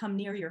pestilence will come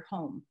near your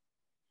home.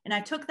 And I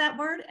took that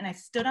word and I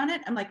stood on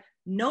it. I'm like,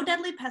 no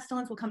deadly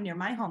pestilence will come near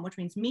my home, which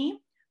means me,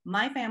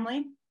 my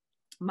family,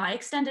 my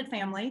extended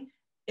family.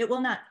 It will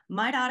not.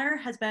 My daughter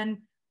has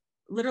been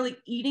literally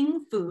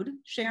eating food,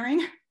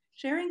 sharing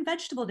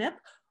vegetable dip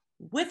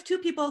with 2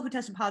 people who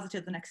tested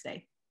positive the next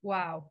day.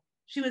 Wow.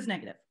 She was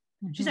negative.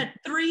 Mm-hmm. She said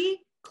 3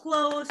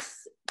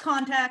 close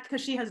contact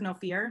because she has no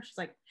fear. She's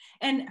like,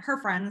 and her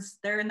friends,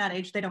 they're in that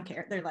age, they don't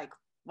care. They're like,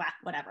 wow,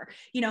 whatever,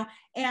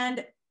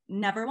 and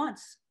never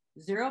once,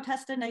 0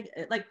 tested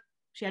negative. Like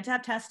she had to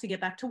have tests to get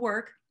back to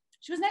work.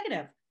 She was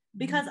negative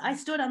because I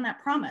stood on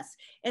that promise.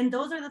 And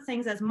those are the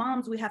things as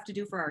moms we have to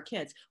do for our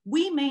kids.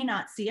 We may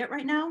not see it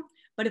right now,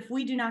 but if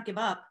we do not give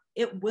up,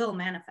 it will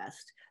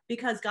manifest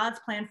because God's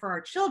plan for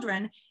our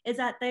children is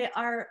that they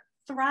are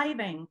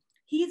thriving.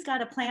 He's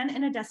got a plan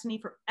and a destiny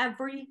for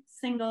every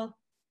single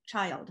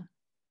child,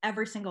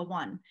 every single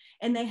one.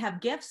 And they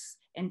have gifts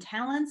and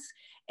talents.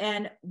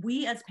 And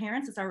we as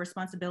parents, it's our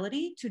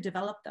responsibility to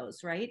develop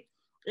those, right?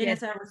 And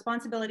it's our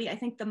responsibility, I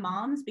think the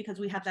moms, because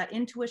we have that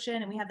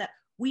intuition and we have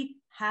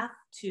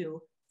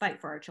to fight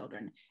for our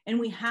children. And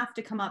we have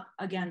to come up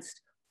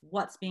against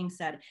what's being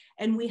said.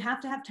 And we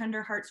have to have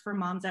tender hearts for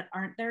moms that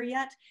aren't there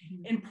yet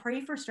and pray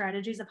for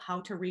strategies of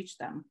how to reach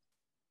them.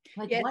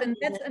 Like, yes, and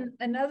that's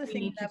another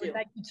thing that I would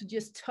like you to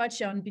just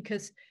touch on,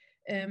 because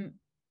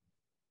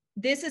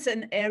this is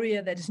an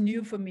area that is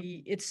new for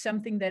me. It's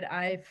something that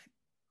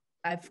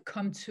I've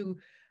come to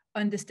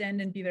understand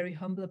and be very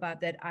humble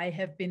about, that I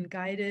have been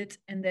guided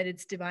and that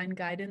it's divine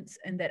guidance,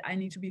 and that I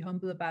need to be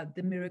humble about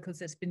the miracles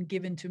that's been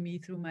given to me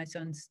through my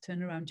son's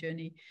turnaround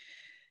journey.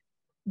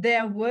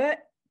 There were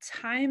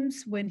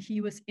times when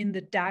he was in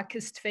the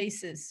darkest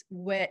phases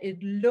where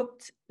it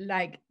looked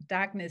like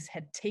darkness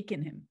had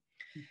taken him.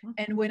 Mm-hmm.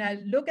 And when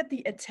I look at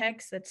the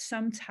attacks that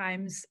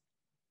sometimes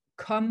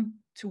come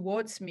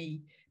towards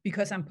me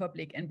because I'm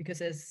public and because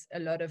there's a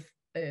lot of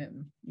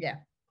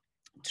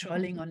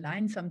trolling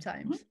online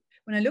sometimes. Mm-hmm.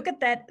 When I look at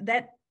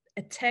that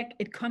attack,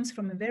 it comes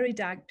from a very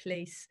dark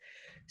place.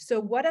 So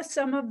what are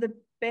some of the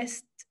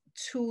best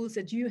tools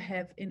that you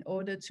have in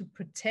order to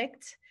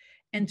protect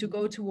and to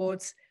go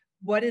towards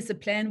what is the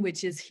plan,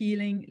 which is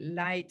healing,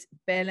 light,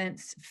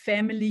 balance,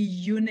 family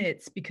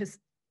units? Because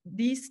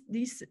these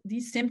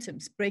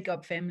symptoms break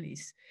up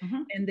families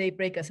and they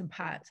break us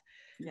apart.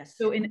 Yes.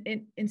 So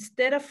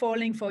instead of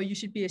falling for you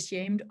should be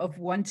ashamed of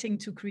wanting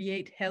to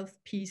create health,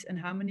 peace, and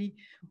harmony,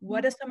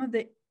 what are some of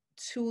the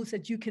tools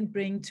that you can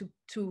bring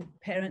to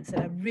parents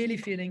that are really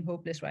feeling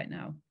hopeless right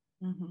now?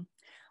 Mm-hmm.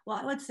 Well,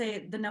 I would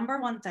say the number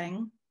one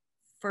thing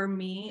for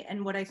me,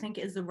 and what I think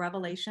is the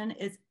revelation,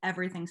 is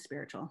everything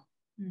spiritual.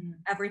 Mm-hmm.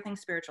 Everything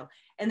spiritual.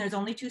 And there's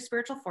only 2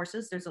 spiritual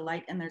forces. There's the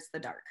light and there's the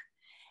dark.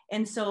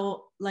 And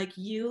so like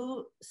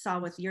you saw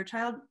with your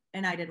child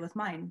and I did with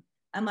mine,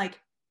 I'm like,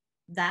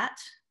 that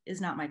is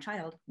not my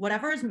child.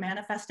 Whatever is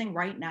manifesting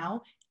right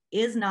now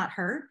is not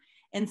her,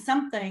 and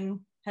something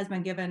has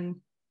been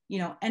given,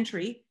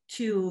 entry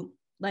to,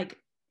 like,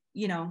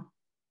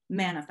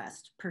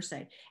 manifest per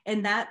se.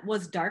 And that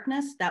was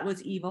darkness, that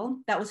was evil,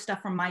 that was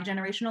stuff from my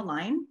generational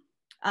line.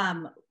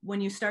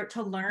 When you start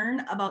to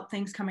learn about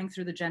things coming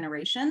through the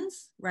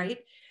generations, right?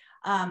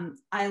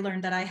 I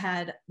learned that I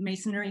had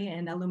Masonry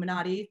and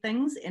Illuminati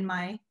things in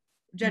my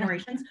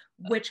generations,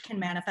 which can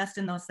manifest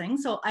in those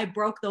things. So I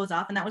broke those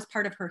off, and that was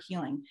part of her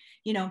healing,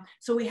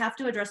 so we have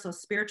to address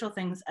those spiritual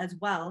things as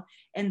well.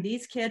 And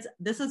these kids,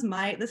 this is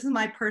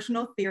my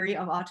personal theory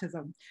of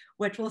autism,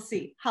 which we'll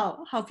see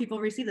how people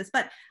receive this.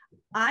 But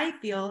I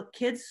feel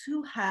kids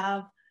who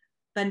have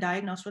been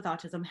diagnosed with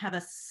autism have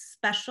a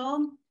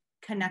special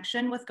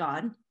connection with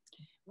God,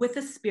 with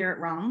the spirit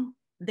realm.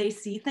 They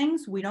see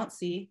things we don't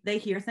see. They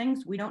hear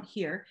things we don't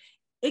hear.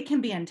 It can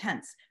be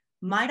intense.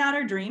 My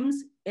daughter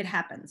dreams, it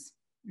happens.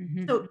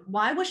 Mm-hmm. So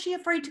why was she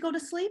afraid to go to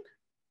sleep?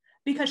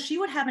 Because she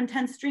would have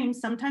intense dreams,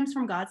 sometimes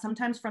from God,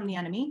 sometimes from the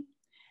enemy.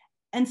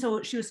 And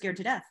so she was scared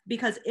to death,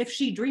 because if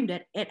she dreamed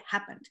it, it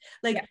happened.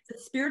 Like, yeah. The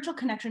spiritual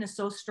connection is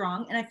so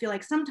strong. And I feel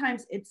like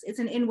sometimes it's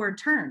an inward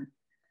turn,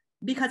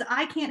 because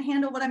I can't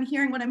handle what I'm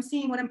hearing, what I'm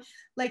seeing, what I'm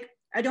like,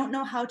 I don't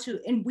know how to,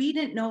 and we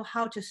didn't know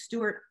how to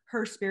steward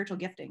her spiritual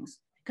giftings,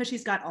 because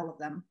she's got all of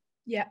them.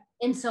 Yeah.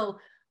 And so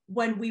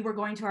when we were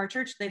going to our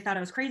church, they thought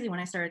I was crazy when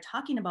I started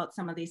talking about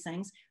some of these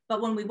things.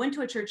 But when we went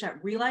to a church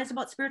that realized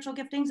about spiritual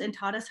giftings and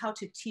taught us how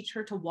to teach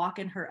her to walk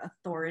in her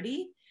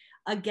authority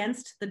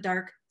against the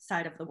dark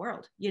side of the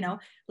world,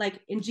 like,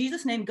 in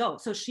Jesus' name, go.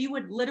 So she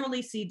would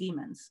literally see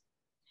demons.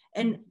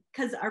 And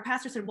because our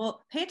pastor said,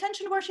 well, pay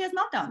attention to where she has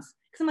meltdowns.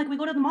 Because I'm like, we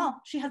go to the mall.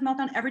 She has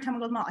meltdown every time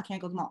we go to the mall. I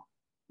can't go to the mall.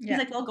 Yeah. He's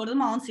like, well, go to the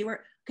mall and see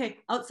where, okay,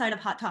 outside of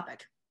Hot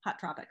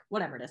Tropic,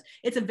 whatever it is.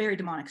 It's a very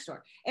demonic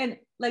store. And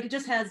like, it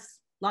just has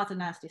lots of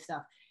nasty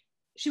stuff.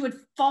 She would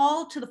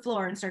fall to the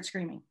floor and start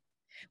screaming.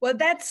 Well,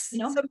 that's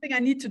something I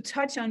need to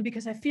touch on,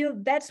 because I feel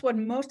that's what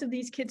most of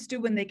these kids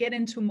do when they get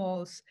into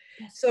malls.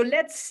 Yes. So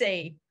let's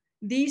say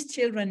these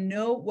children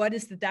know what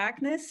is the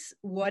darkness,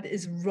 what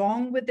is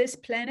wrong with this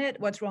planet,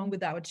 what's wrong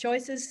with our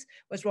choices,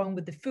 what's wrong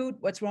with the food,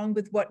 what's wrong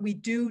with what we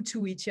do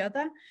to each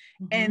other.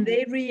 Mm-hmm. And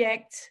they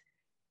react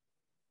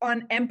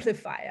on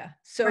amplifier.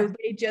 So right.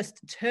 They just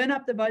turn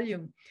up the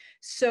volume.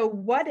 So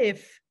what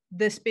if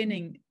the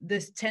spinning, the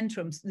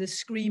tantrums, the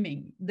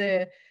screaming,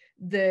 the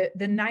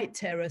night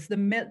terrors, the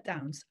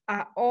meltdowns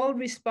are all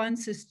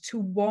responses to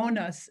warn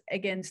us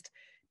against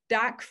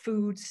dark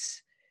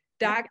foods,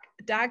 dark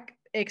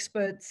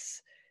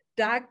experts,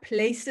 dark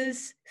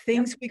places,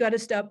 things we got to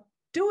stop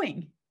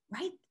doing.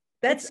 Right.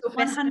 That's so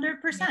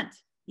 100%.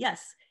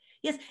 Yes.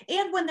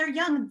 And when they're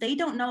young, they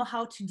don't know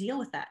how to deal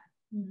with that.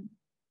 Mm-hmm.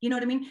 You know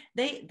what I mean?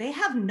 They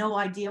have no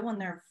idea when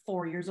they're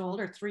 4 years old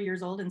or 3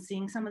 years old and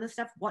seeing some of this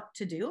stuff, what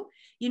to do,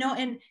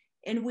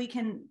 and we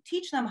can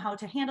teach them how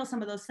to handle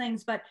some of those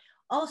things. But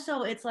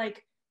also it's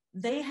like,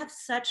 they have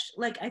such,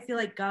 like, I feel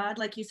like God,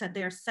 like you said,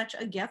 they're such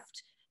a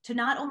gift to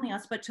not only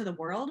us, but to the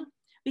world,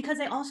 because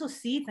they also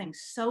see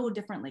things so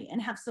differently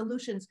and have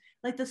solutions.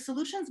 Like, the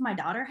solutions my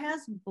daughter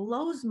has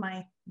blows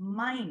my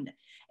mind.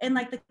 And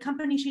like, the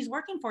company she's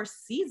working for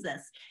sees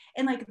this.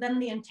 And like, then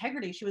the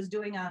integrity, she was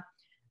doing a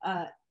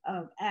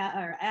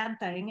ad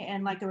thing,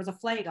 and like, there was a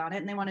flag on it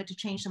and they wanted to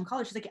change some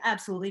colors. She's like,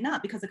 absolutely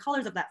not, because the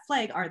colors of that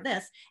flag are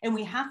this, and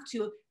we have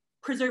to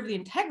preserve the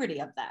integrity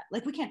of that.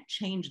 Like, we can't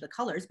change the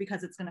colors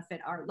because it's going to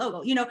fit our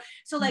logo,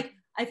 so like,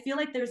 I feel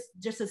like there's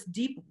just this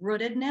deep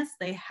rootedness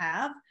they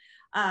have,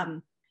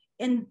 and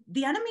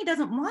the enemy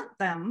doesn't want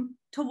them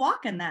to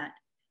walk in that,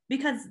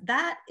 because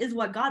that is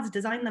what God's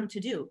designed them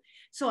to do.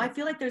 So I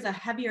feel like there's a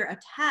heavier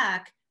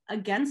attack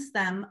against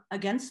them,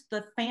 against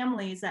the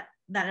families that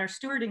are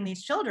stewarding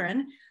these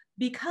children,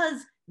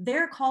 because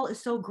their call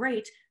is so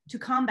great to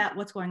combat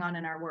what's going on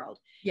in our world.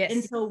 Yes.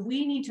 And so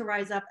we need to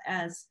rise up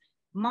as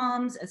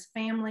moms, as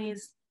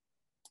families,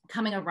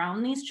 coming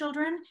around these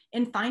children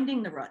and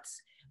finding the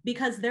roots,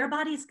 because their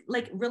bodies,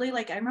 like, really,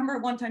 like, I remember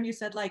one time you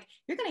said, like,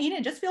 you're going to eat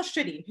it, just feel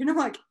shitty.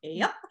 Like,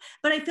 yep.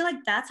 But I feel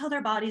like that's how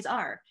their bodies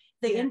are.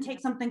 They intake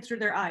something through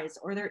their eyes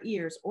or their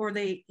ears, or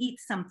they eat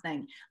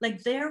something.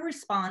 Like, their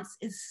response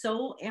is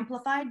so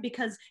amplified,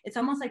 because it's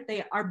almost like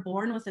they are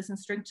born with this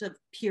instinctive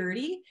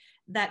purity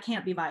that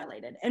can't be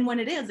violated. And when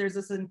it is, there's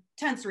this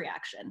intense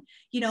reaction,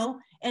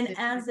 and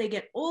as they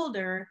get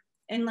older,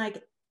 and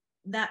like,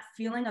 that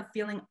feeling of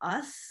feeling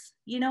us,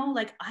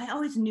 like, I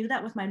always knew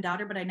that with my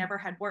daughter, but I never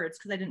had words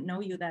because I didn't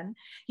know you then,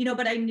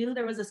 but I knew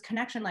there was this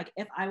connection. Like,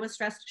 if I was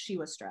stressed, she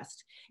was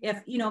stressed.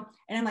 If, and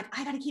I'm like,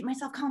 I got to keep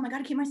myself calm.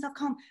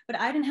 But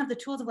I didn't have the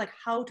tools of like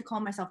how to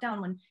calm myself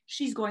down when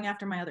she's going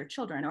after my other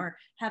children, or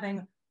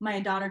having my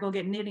daughter go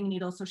get knitting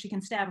needles so she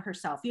can stab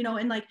herself,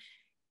 and like,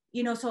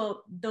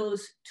 so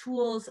those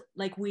tools,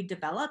 like, we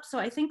develop. So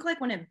I think, like,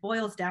 when it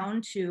boils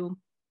down to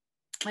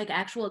like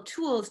actual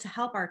tools to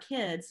help our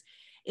kids,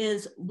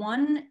 is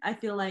one, I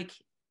feel like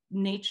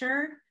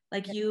nature,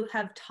 like you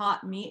have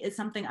taught me, is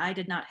something I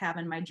did not have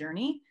in my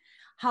journey.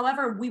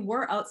 However, we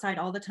were outside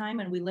all the time,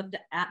 and we lived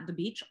at the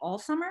beach all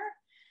summer.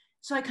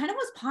 So I kind of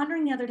was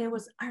pondering the other day,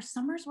 was our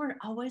summers were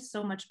always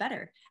so much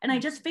better. And I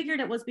just figured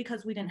it was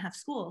because we didn't have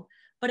school,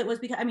 but it was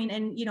because, I mean,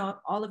 and you know,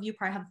 all of you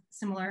probably have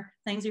similar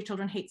things. Your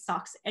children hate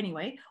socks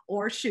anyway,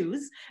 or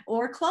shoes,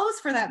 or clothes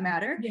for that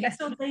matter. Yes.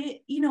 So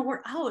they, you know,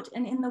 were out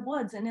and in the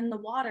woods and in the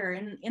water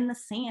and in the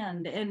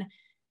sand, and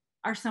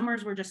our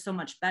summers were just so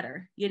much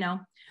better, you know?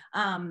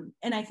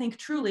 And I think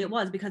truly it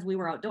was because we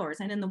were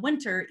outdoors. And in the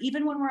winter,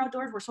 even when we're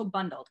outdoors, we're so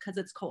bundled because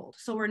it's cold.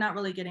 So we're not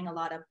really getting a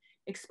lot of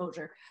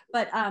exposure.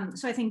 But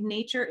so I think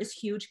nature is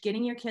huge.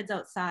 Getting your kids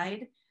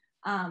outside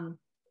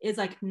is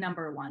like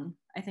number one.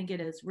 I think it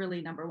is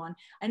really number one.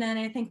 And then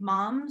I think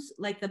moms,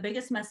 like the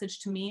biggest message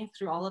to me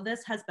through all of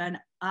this has been,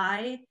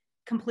 I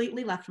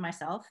completely left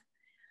myself.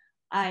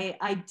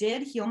 I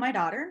did heal my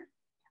daughter.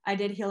 I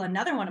did heal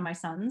another one of my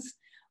sons,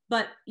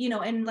 but, you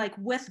know, and like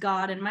with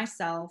God and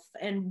myself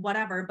and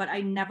whatever, but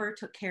I never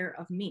took care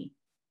of me.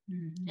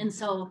 Mm-hmm. And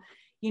so,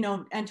 you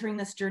know, entering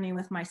this journey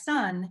with my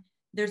son,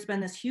 there's been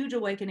this huge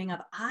awakening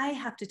of, I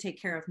have to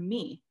take care of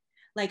me.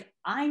 Like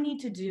I need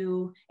to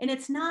do, and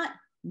it's not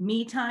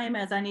me time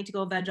as I need to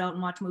go veg out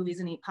and watch movies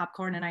and eat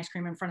popcorn and ice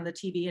cream in front of the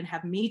TV and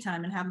have me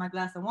time and have my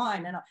glass of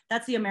wine. And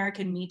that's the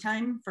American me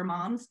time for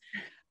moms.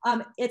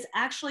 It's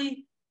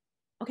actually,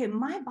 okay,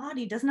 my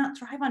body does not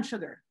thrive on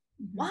sugar.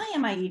 Why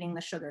am I eating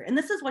the sugar? And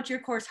this is what your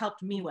course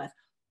helped me with.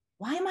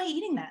 Why am I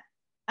eating that?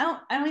 I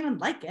don't even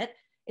like it.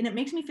 And it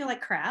makes me feel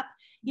like crap,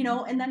 you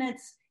know, and then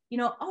it's, you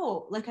know,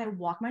 oh, like I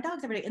walk my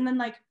dogs every day. And then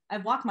like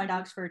I've walked my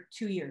dogs for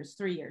 2 years,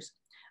 3 years.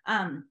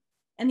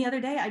 And the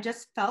other day I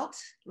just felt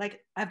like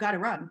I've got to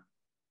run.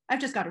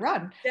 I've just got to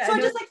run. Yeah, so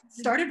I just like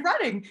started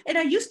running. And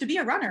I used to be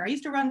a runner. I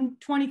used to run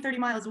 20, 30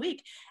 miles a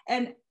week.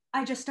 And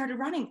I just started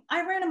running.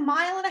 I ran 1.5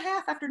 miles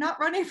after not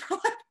running for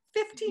like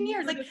 15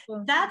 years. Like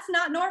that's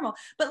not normal.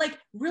 But like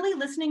really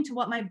listening to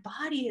what my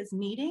body is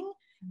needing,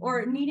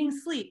 or needing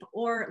sleep,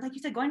 or like you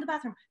said, going to the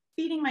bathroom,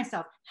 feeding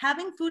myself,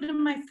 having food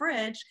in my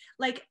fridge.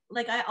 Like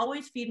I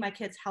always feed my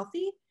kids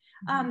healthy.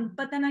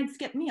 But then I'd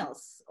skip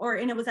meals,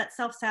 and it was that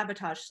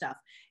self-sabotage stuff.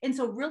 And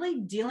so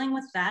really dealing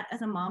with that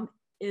as a mom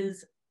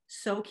is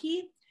so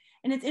key.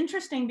 And it's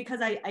interesting because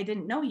I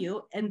didn't know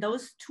you, and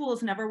those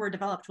tools never were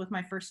developed with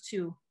my first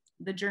two,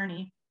 the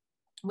journey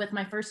with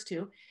my first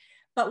two.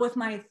 But with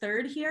my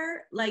third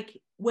here, like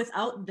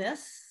without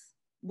this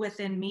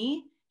within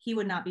me, he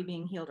would not be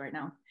being healed right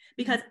now,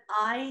 because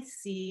I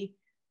see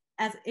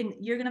as in,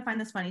 you're going to find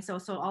this funny. So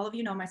all of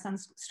you know, my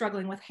son's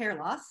struggling with hair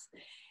loss,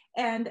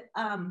 and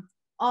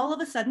all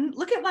of a sudden,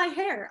 look at my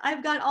hair.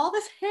 I've got all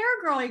this hair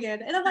growing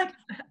in, and I'm like,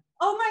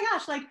 oh my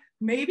gosh, like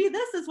maybe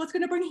this is what's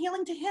going to bring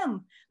healing to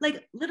him.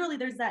 Like literally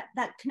there's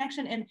that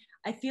connection. And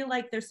I feel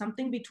like there's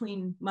something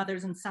between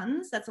mothers and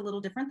sons that's a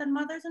little different than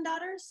mothers and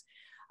daughters.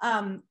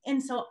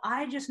 And so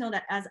I just know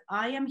that as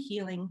I am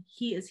healing,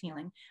 he is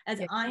healing.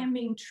 As I am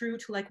being true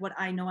to like what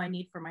I know I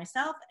need for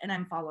myself, and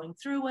I'm following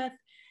through with,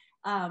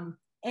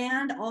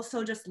 and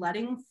also just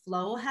letting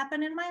flow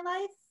happen in my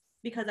life,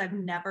 because I've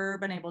never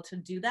been able to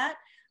do that.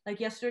 Like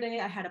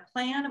yesterday, I had a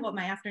plan of what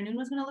my afternoon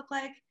was going to look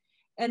like.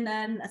 And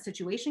then a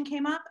situation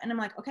came up, and I'm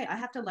like, okay, I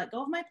have to let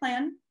go of my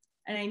plan,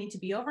 and I need to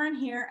be over in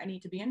here. I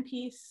need to be in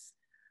peace,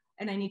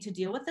 and I need to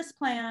deal with this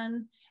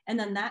plan. And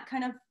then that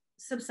kind of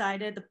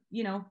subsided,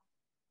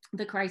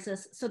 the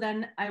crisis. So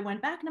then I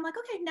went back and I'm like,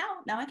 okay,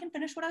 now I can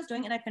finish what I was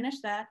doing. And I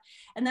finished that.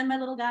 And then my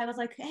little guy was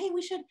like, hey,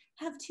 we should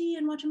have tea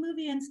and watch a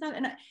movie and stuff.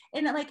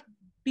 And like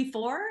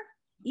before,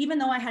 even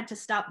though I had to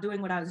stop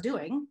doing what I was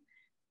doing,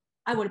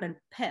 I would have been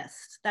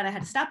pissed that I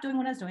had to stop doing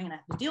what I was doing and I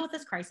had to deal with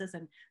this crisis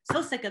and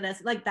so sick of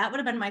this. Like that would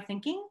have been my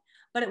thinking,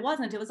 but it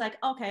wasn't. It was like,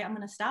 okay, I'm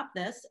going to stop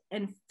this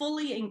and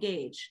fully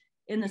engage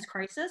in this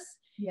crisis.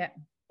 Yeah.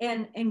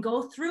 And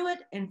go through it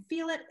and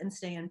feel it and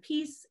stay in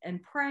peace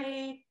and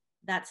pray.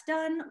 That's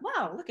done.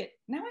 Wow, look at,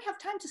 now I have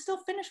time to still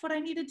finish what I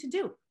needed to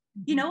do.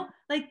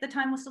 Like the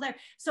time was still there.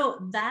 So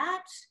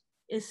that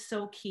is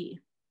so key,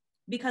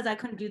 because I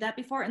couldn't do that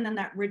before. And then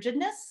that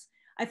rigidness,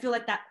 I feel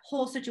like that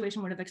whole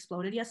situation would have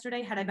exploded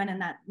yesterday had I been in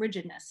that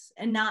rigidness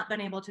and not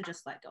been able to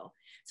just let go.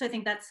 So I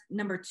think that's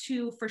number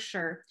 2 for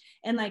sure.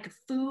 And like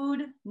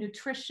food,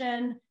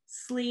 nutrition,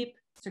 sleep,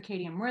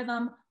 circadian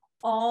rhythm,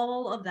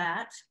 all of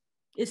that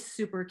is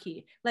super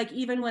key. Like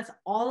even with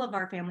all of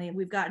our family,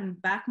 we've gotten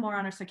back more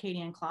on our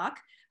circadian clock.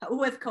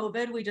 With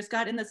COVID, we just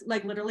got in this,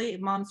 like literally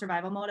mom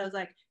survival mode. I was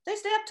like, they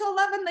stay up till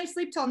 11, they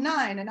sleep till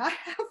 9. And I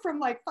have from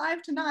like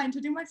 5 to 9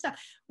 to do my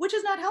stuff, which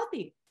is not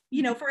healthy,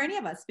 for any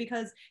of us,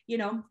 because,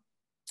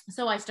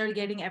 so I started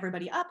getting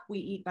everybody up. We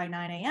eat by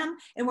 9 a.m.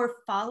 and we're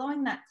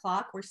following that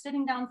clock. We're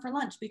sitting down for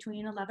lunch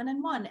between 11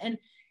 and 1.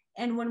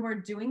 And when we're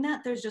doing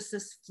that, there's just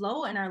this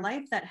flow in our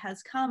life that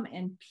has come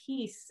in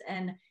peace,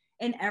 and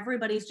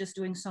everybody's just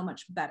doing so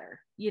much better,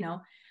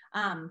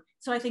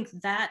 so I think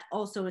that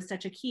also is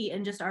such a key.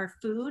 And just our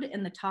food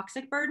and the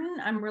toxic burden.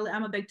 I'm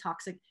a big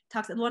toxic.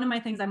 One of my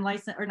things, I'm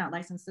licensed, or not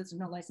licensed, there's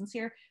no license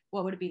here.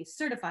 What would it be?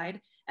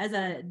 Certified as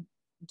a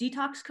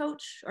detox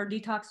coach or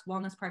detox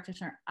wellness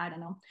practitioner. I don't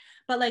know,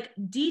 but like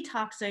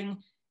detoxing,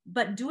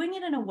 but doing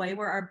it in a way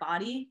where our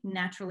body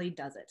naturally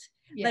does it.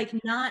 Yeah. Like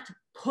not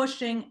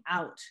pushing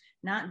out,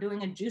 not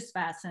doing a juice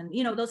fast and,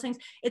 you know, those things.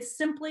 It's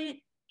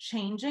simply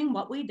changing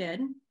what we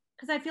did.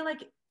 Because I feel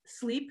like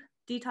sleep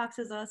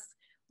detoxes us.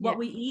 What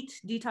we eat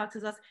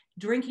detoxes us.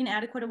 Drinking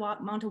adequate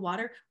amount of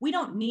water. We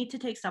don't need to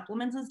take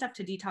supplements and stuff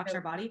to detox our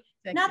body.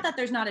 Exactly. Not that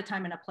there's not a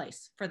time and a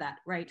place for that,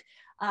 right?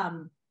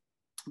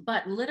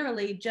 But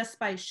literally just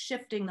by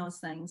shifting those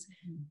things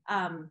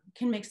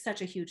can make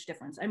such a huge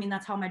difference. I mean,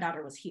 that's how my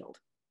daughter was healed,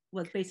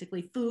 was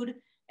basically food.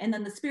 And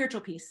then the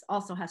spiritual piece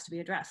also has to be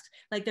addressed.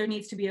 Like there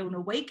needs to be an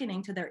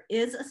awakening to there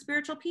is a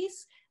spiritual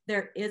piece.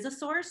 There is a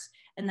source,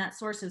 and that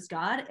source is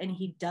God, and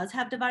he does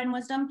have divine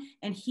wisdom,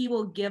 and he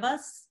will give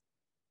us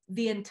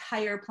the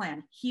entire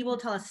plan. He will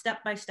tell us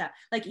step by step.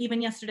 Like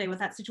even yesterday with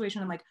that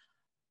situation, I'm like,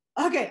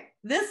 okay,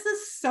 this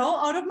is so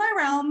out of my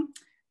realm.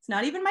 It's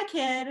not even my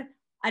kid.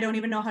 I don't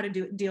even know how to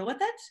deal with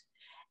it.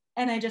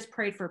 And I just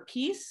prayed for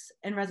peace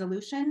and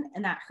resolution,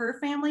 and that her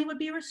family would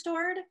be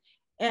restored,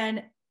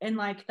 and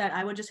like that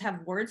I would just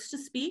have words to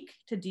speak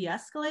to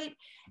de-escalate.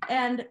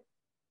 And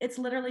it's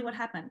literally what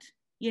happened,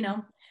 you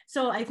know?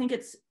 So I think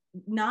it's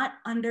not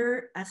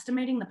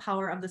underestimating the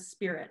power of the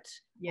spirit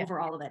over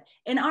all of it.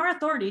 And our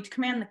authority to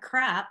command the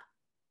crap,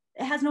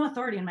 it has no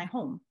authority in my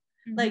home.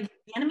 Like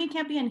the enemy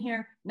can't be in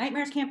here.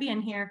 Nightmares can't be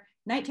in here.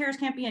 Night terrors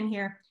can't be in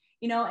here.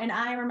 You know, and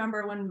I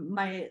remember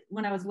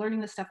when I was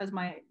learning this stuff as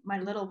my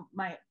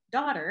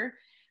daughter,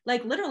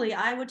 like literally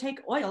I would take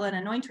oil and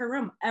anoint her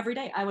room every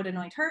day. I would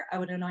anoint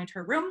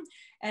her room,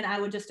 and I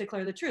would just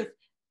declare the truth.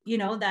 You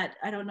know, that,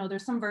 I don't know,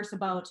 there's some verse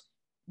about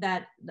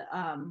that,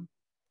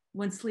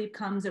 when sleep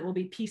comes, it will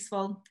be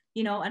peaceful,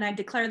 you know, and I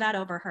declare that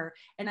over her,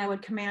 and I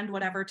would command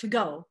whatever to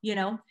go, you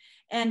know,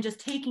 and just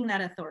taking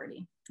that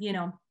authority, you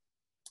know,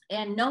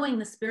 and knowing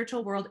the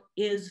spiritual world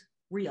is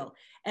real.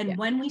 And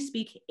when we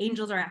speak,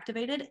 angels are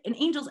activated, and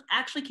angels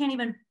actually can't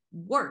even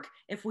work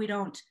if we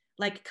don't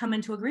like come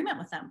into agreement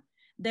with them.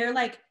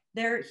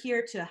 They're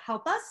here to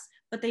help us,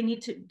 but they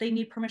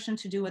need permission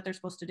to do what they're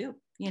supposed to do,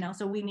 you know?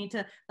 So we need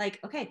to like,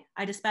 okay,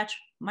 I dispatch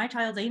my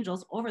child's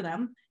angels over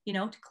them, you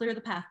know, to clear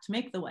the path, to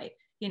make the way,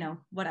 you know,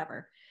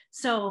 whatever.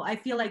 So I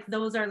feel like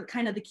those are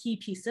kind of the key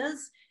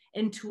pieces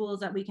and tools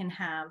that we can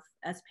have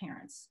as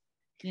parents.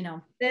 You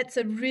know, that's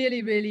a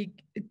really, really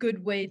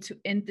good way to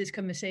end this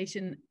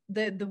conversation.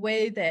 The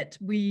way that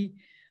we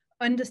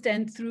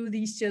understand through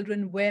these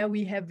children where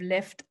we have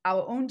left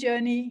our own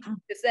journey,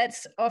 because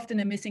that's often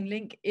a missing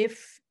link.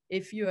 If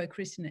you're a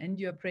Christian and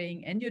you're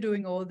praying and you're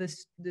doing all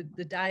this, the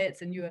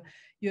diets, and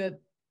you're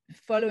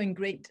following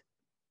great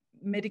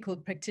medical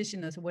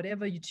practitioners or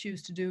whatever you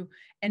choose to do,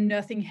 and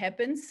nothing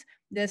happens,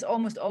 there's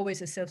almost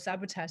always a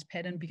self-sabotage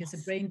pattern, because the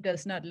brain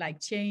does not like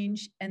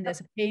change, and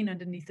there's a pain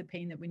underneath the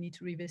pain that we need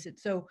to revisit.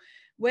 So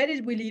where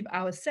did we leave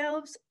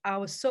ourselves,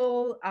 our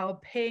soul, our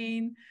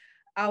pain,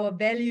 our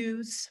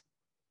values,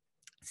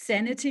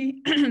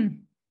 sanity,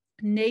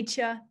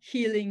 nature,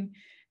 healing,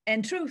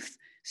 and truth?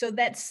 So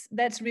that's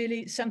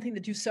really something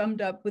that you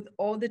summed up with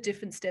all the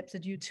different steps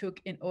that you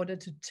took in order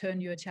to turn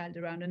your child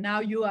around. And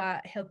now you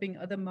are helping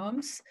other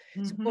moms,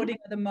 supporting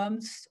other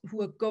moms who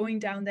are going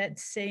down that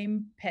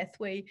same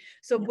pathway.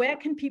 So where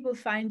can people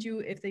find you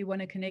if they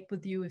want to connect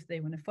with you, if they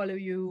want to follow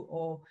you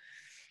or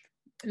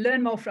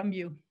learn more from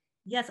you?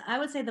 Yes, I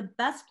would say the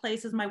best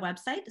place is my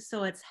website.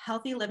 So it's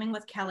Healthy Living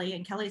with Kelly,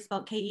 and Kelly is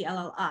spelled Kelli.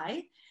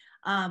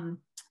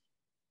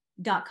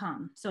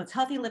 .com. So it's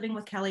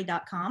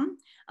healthylivingwithkelly.com.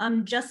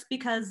 Just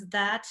because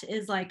that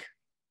is like,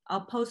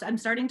 I'm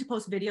starting to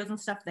post videos and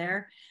stuff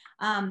there.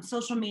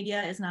 Social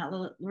media is not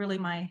really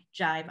my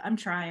jive. I'm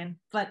trying,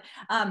 but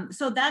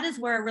so that is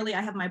where really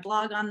I have my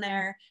blog on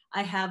there.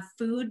 I have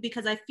food,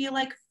 because I feel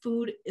like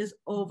food is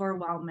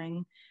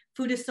overwhelming.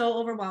 Food is so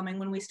overwhelming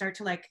when we start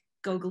to like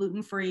go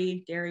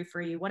gluten-free,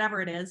 dairy-free,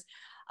 whatever it is.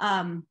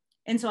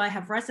 And so I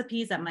have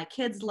recipes that my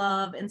kids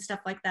love and stuff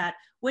like that,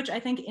 which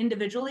I think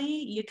individually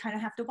you kind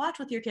of have to watch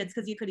with your kids,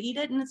 because you could eat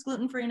it and it's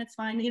gluten-free and it's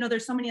fine. You know,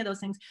 there's so many of those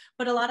things.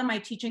 But a lot of my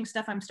teaching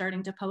stuff I'm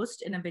starting to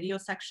post in a video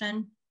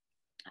section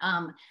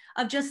of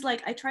just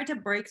like, I try to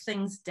break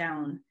things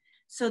down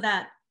so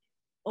that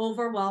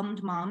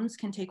overwhelmed moms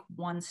can take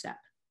one step,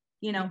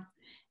 you know,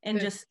 and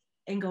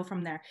and go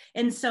from there.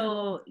 And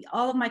so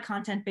all of my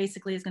content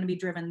basically is going to be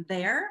driven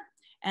there.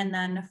 And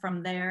then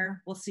from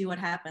there, we'll see what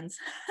happens.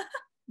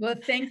 Well,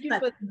 thank you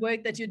for the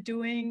work that you're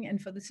doing and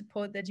for the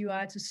support that you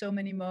are to so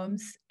many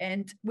moms.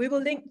 And we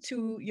will link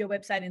to your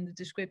website in the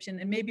description,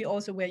 and maybe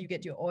also where you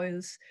get your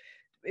oils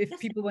if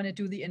people want to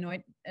do the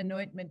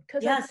anointment.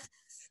 Because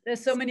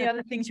there's so many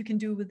other things you can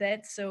do with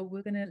that. So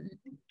we're going to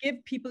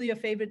give people your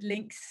favorite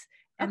links.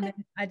 And then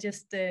I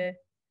just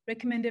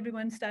recommend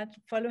everyone start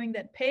following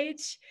that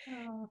page.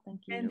 Oh,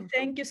 thank you. And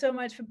thank you so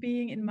much for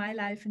being in my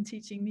life and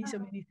teaching me so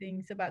many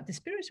things about the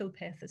spiritual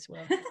path as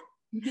well.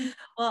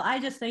 Well, I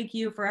just thank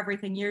you for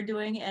everything you're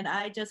doing. And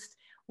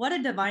what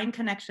a divine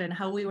connection,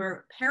 how we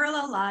were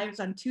parallel lives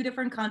on two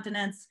different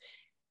continents,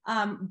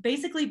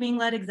 basically being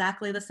led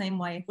exactly the same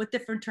way with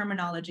different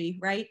terminology,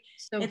 right?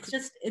 So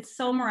it's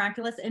so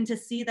miraculous. And to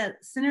see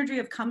that synergy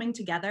of coming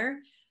together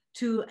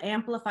to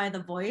amplify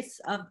the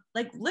voice of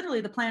like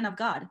literally the plan of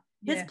God.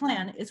 His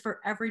plan is for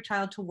every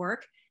child to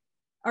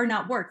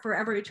for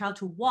every child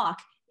to walk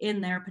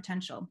in their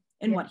potential,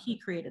 in what he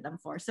created them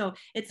for. So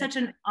it's such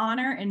an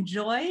honor and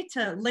joy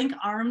to link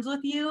arms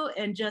with you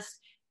and just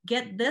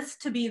get this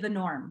to be the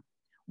norm.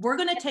 We're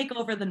going to take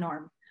over the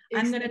norm.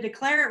 I'm going to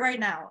declare it right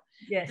now.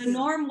 Yes. The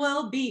norm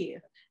will be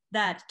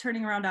that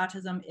turning around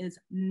autism is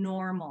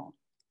normal.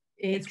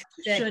 It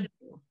should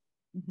be.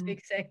 Mm-hmm.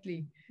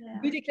 Exactly. Yeah.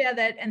 We declare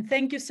that, and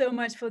thank you so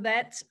much for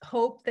that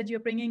hope that you're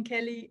bringing,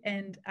 Kelly.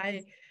 And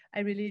I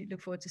really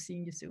look forward to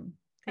seeing you soon.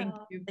 Thank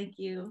you. Thank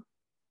you.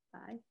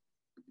 Bye.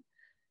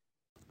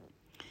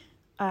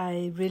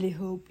 I really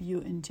hope you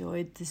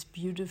enjoyed this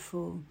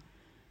beautiful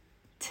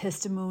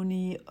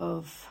testimony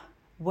of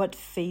what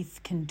faith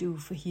can do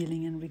for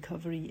healing and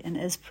recovery. And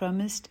as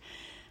promised,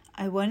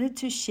 I wanted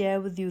to share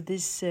with you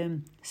this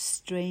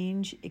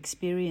strange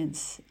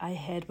experience I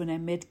had when I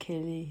met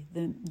Kelly,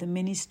 the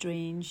many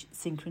strange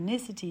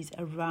synchronicities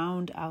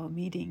around our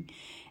meeting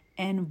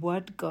and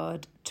what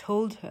God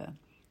told her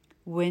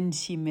when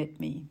she met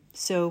me.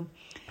 So,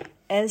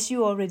 as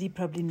you already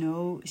probably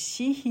know,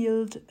 she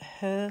healed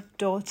her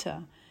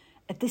daughter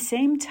at the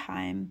same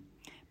time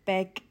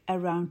back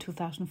around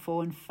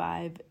 2004 and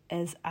 2005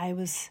 as I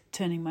was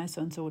turning my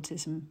son's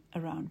autism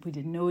around. We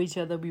didn't know each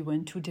other. We were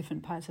in two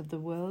different parts of the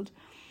world.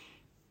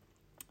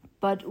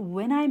 But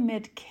when I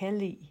met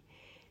Kelly,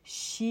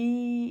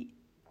 she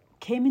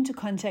came into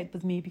contact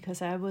with me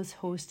because I was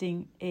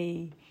hosting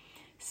a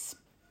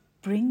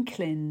spring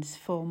cleanse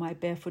for my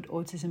Barefoot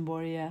Autism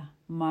Warrior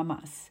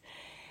mamas.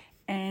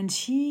 And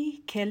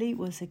Kelly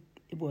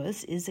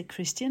is a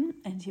Christian,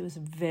 and she was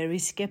very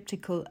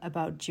skeptical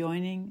about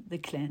joining the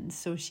cleanse.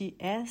 So she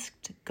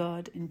asked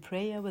God in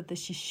prayer whether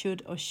she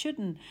should or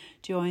shouldn't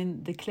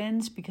join the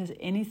cleanse, because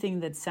anything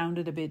that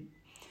sounded a bit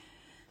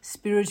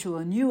spiritual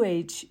or new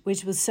age,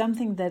 which was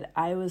something that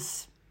I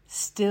was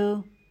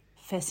still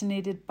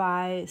fascinated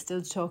by,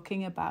 still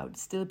talking about,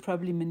 still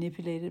probably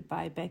manipulated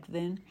by back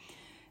then,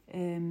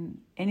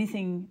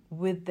 anything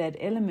with that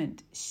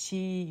element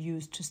she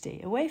used to stay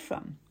away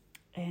from.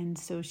 And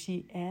so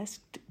she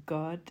asked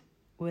God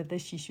whether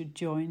she should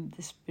join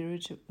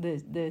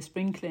the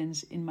spring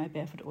cleanse in my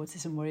Barefoot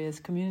Autism Warriors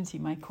community,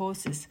 my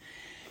courses,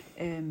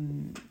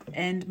 and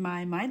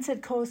my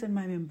mindset course and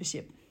my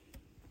membership.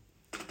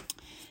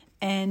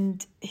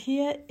 And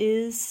here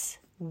is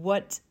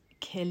what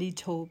Kelly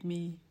told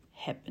me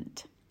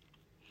happened.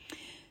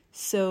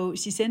 So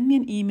she sent me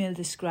an email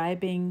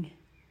describing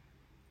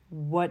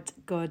what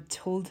God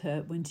told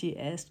her when she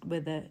asked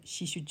whether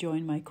she should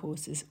join my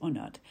courses or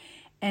not.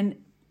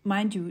 And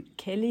mind you,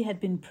 Kelly had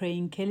been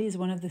praying. Kelly is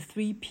one of the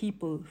 3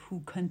 people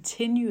who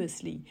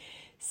continuously,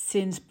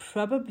 since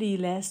probably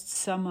last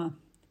summer,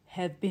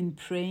 have been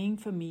praying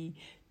for me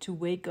to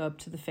wake up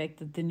to the fact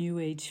that the New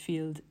Age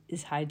field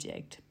is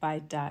hijacked by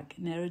dark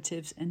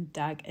narratives and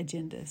dark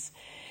agendas.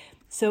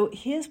 So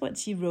here's what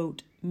she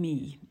wrote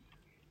me.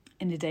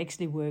 And it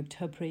actually worked.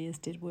 Her prayers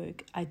did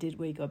work. I did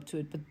wake up to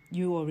it, but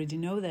you already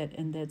know that,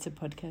 and that's a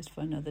podcast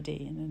for another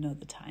day and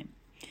another time.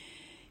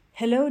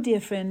 Hello, dear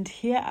friend.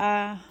 Here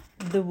are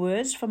the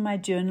words from my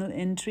journal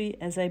entry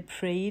as I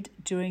prayed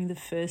during the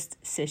first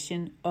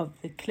session of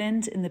the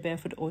cleanse in the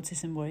Barefoot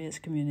Autism Warriors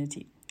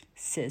community,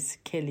 says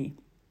Kelly.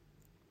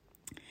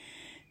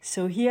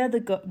 So here are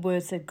the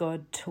words that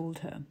God told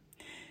her.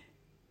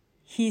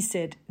 He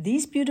said,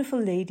 "These beautiful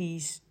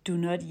ladies do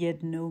not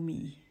yet know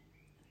me."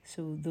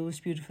 So those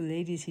beautiful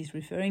ladies he's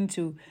referring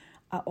to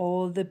are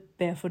all the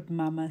barefoot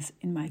mamas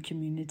in my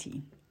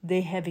community.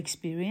 They have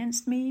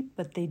experienced me,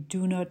 but they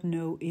do not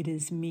know it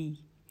is me.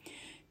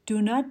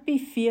 Do not be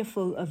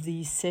fearful of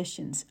these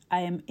sessions. I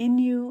am in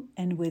you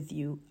and with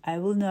you. I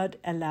will not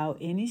allow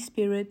any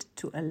spirit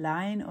to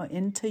align or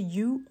enter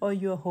you or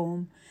your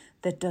home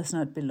that does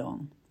not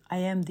belong. I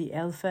am the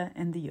Alpha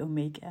and the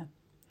Omega.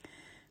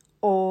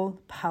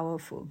 All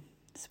powerful.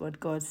 That's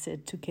what God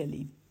said to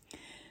Kelly.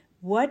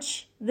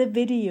 Watch the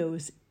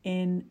videos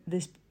in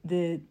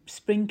the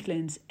spring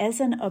cleanse as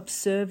an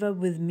observer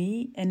with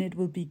me, and it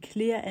will be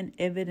clear and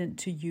evident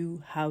to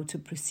you how to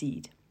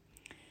proceed.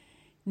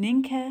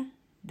 Ninka,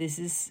 this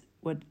is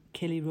what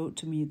Kelly wrote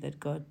to me that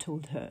God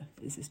told her.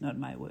 This is not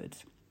my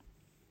words.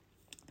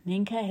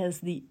 Ninka has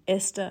the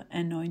Esther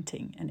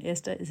anointing, and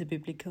Esther is a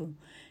biblical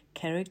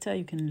character.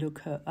 You can look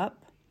her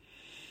up.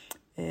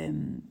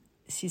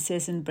 She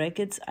says in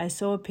brackets, I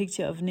saw a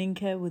picture of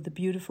Ninka with a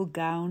beautiful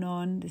gown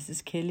on. This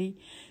is Kelly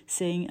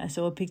saying, I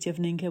saw a picture of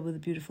Ninka with a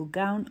beautiful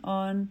gown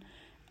on.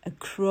 A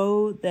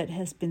crow that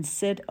has been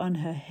set on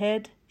her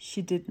head.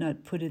 She did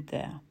not put it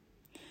there.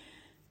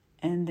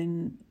 And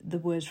then the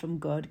words from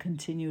God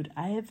continued,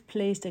 I have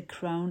placed a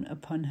crown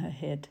upon her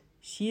head.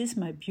 She is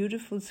my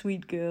beautiful,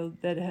 sweet girl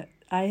that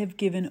I have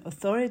given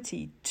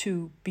authority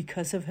to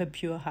because of her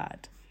pure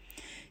heart.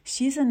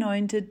 She is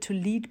anointed to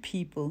lead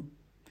people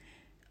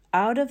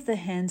out of the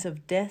hands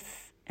of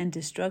death and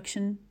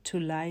destruction to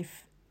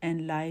life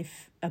and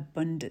life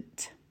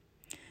abundant.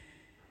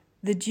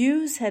 The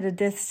Jews had a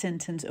death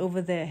sentence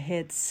over their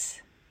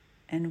heads,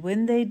 and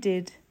when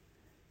they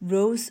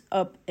rose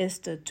up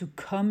Esther to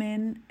come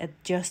in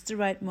at just the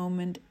right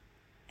moment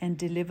and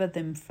deliver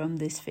them from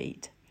this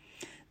fate.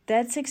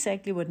 That's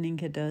exactly what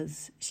Ninka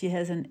does. She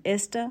has an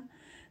Esther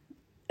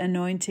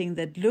anointing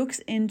that looks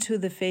into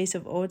the face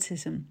of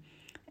autism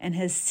and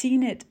has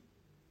seen it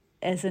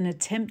as an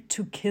attempt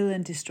to kill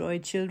and destroy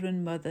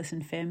children, mothers,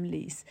 and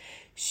families.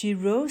 She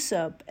rose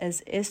up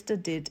as Esther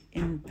did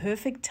in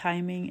perfect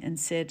timing and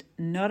said,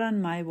 "Not on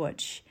my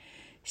watch."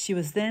 She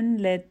was then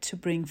led to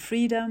bring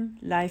freedom,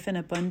 life, and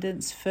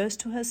abundance first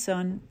to her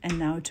son and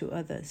now to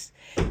others.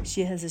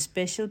 She has a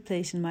special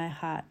place in my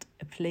heart,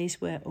 a place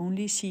where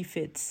only she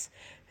fits.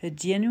 Her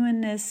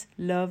genuineness,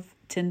 love,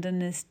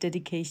 tenderness,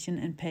 dedication,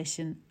 and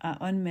passion are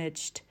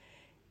unmatched.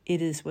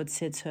 It is what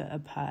sets her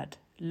apart.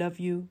 Love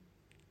you,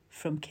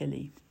 from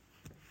Kelly.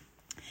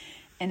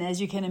 And as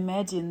you can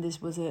imagine,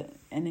 this was an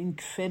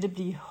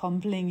incredibly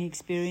humbling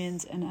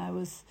experience, and I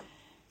was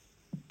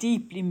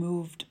deeply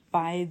moved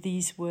by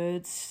these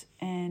words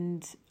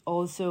and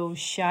also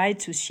shy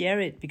to share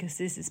it, because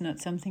this is not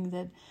something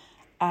that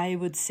I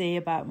would say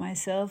about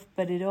myself,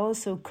 but it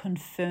also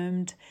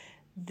confirmed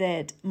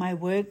that my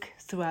work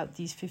throughout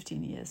these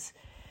 15 years,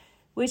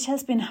 which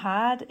has been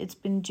hard, it's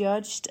been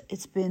judged,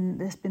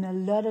 there's been a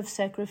lot of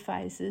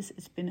sacrifices,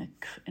 it's been a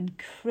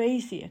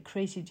crazy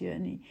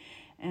journey,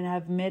 and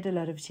I've met a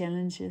lot of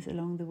challenges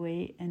along the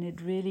way, and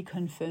it really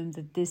confirmed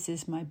that this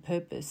is my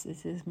purpose,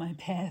 this is my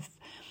path,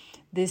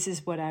 this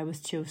is what I was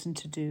chosen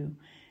to do.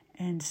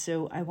 And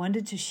so I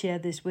wanted to share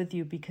this with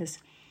you, because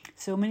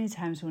so many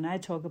times when I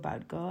talk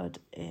about God,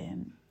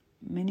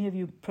 many of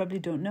you probably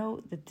don't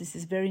know that this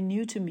is very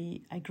new to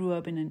me. I grew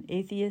up in an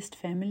atheist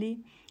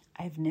family.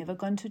 I've never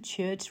gone to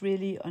church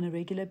really on a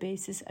regular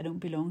basis. I don't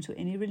belong to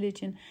any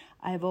religion.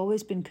 I've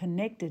always been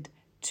connected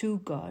to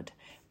God,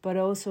 but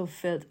also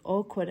felt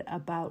awkward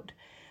about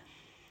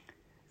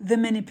the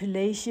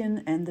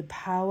manipulation and the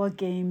power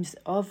games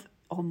of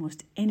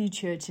almost any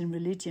church and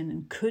religion,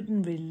 and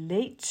couldn't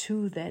relate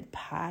to that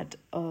part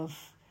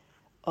of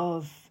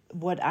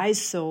what I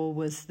saw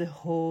was the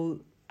whole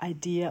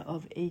idea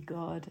of a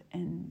God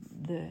and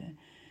the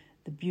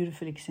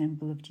beautiful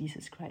example of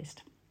Jesus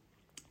Christ.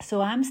 So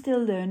I'm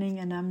still learning,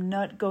 and I'm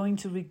not going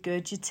to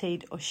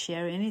regurgitate or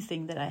share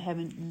anything that I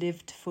haven't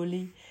lived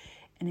fully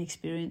and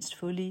experienced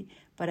fully.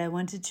 But I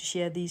wanted to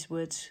share these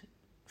words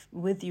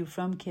with you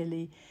from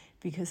Kelly,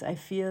 because I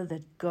feel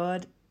that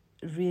God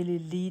really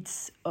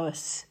leads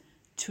us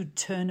to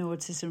turn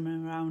autism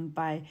around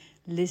by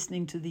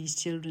listening to these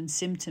children's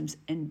symptoms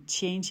and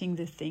changing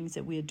the things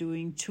that we are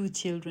doing to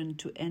children,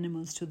 to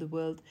animals, to the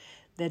world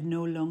that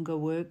no longer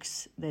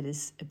works, that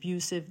is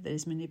abusive, that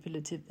is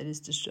manipulative, that is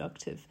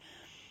destructive.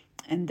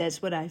 And that's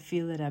what I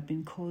feel that I've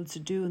been called to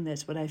do, and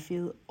that's what I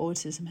feel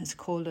autism has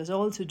called us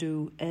all to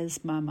do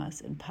as mamas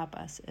and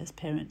papas, as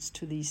parents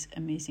to these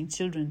amazing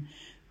children,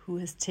 who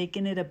has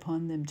taken it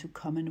upon them to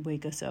come and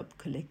wake us up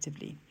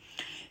collectively.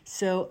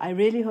 So I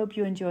really hope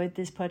you enjoyed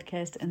this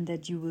podcast, and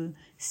that you will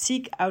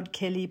seek out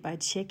Kelly by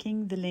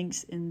checking the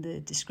links in the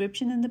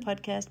description in the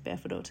podcast,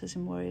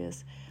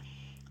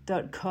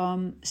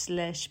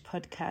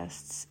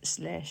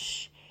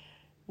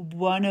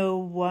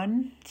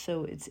 barefootautismwarriors.com/podcasts/101.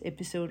 So it's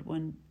episode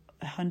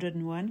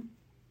 101.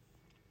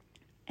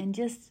 And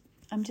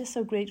I'm just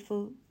so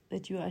grateful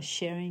that you are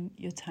sharing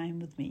your time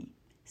with me.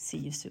 See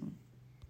you soon.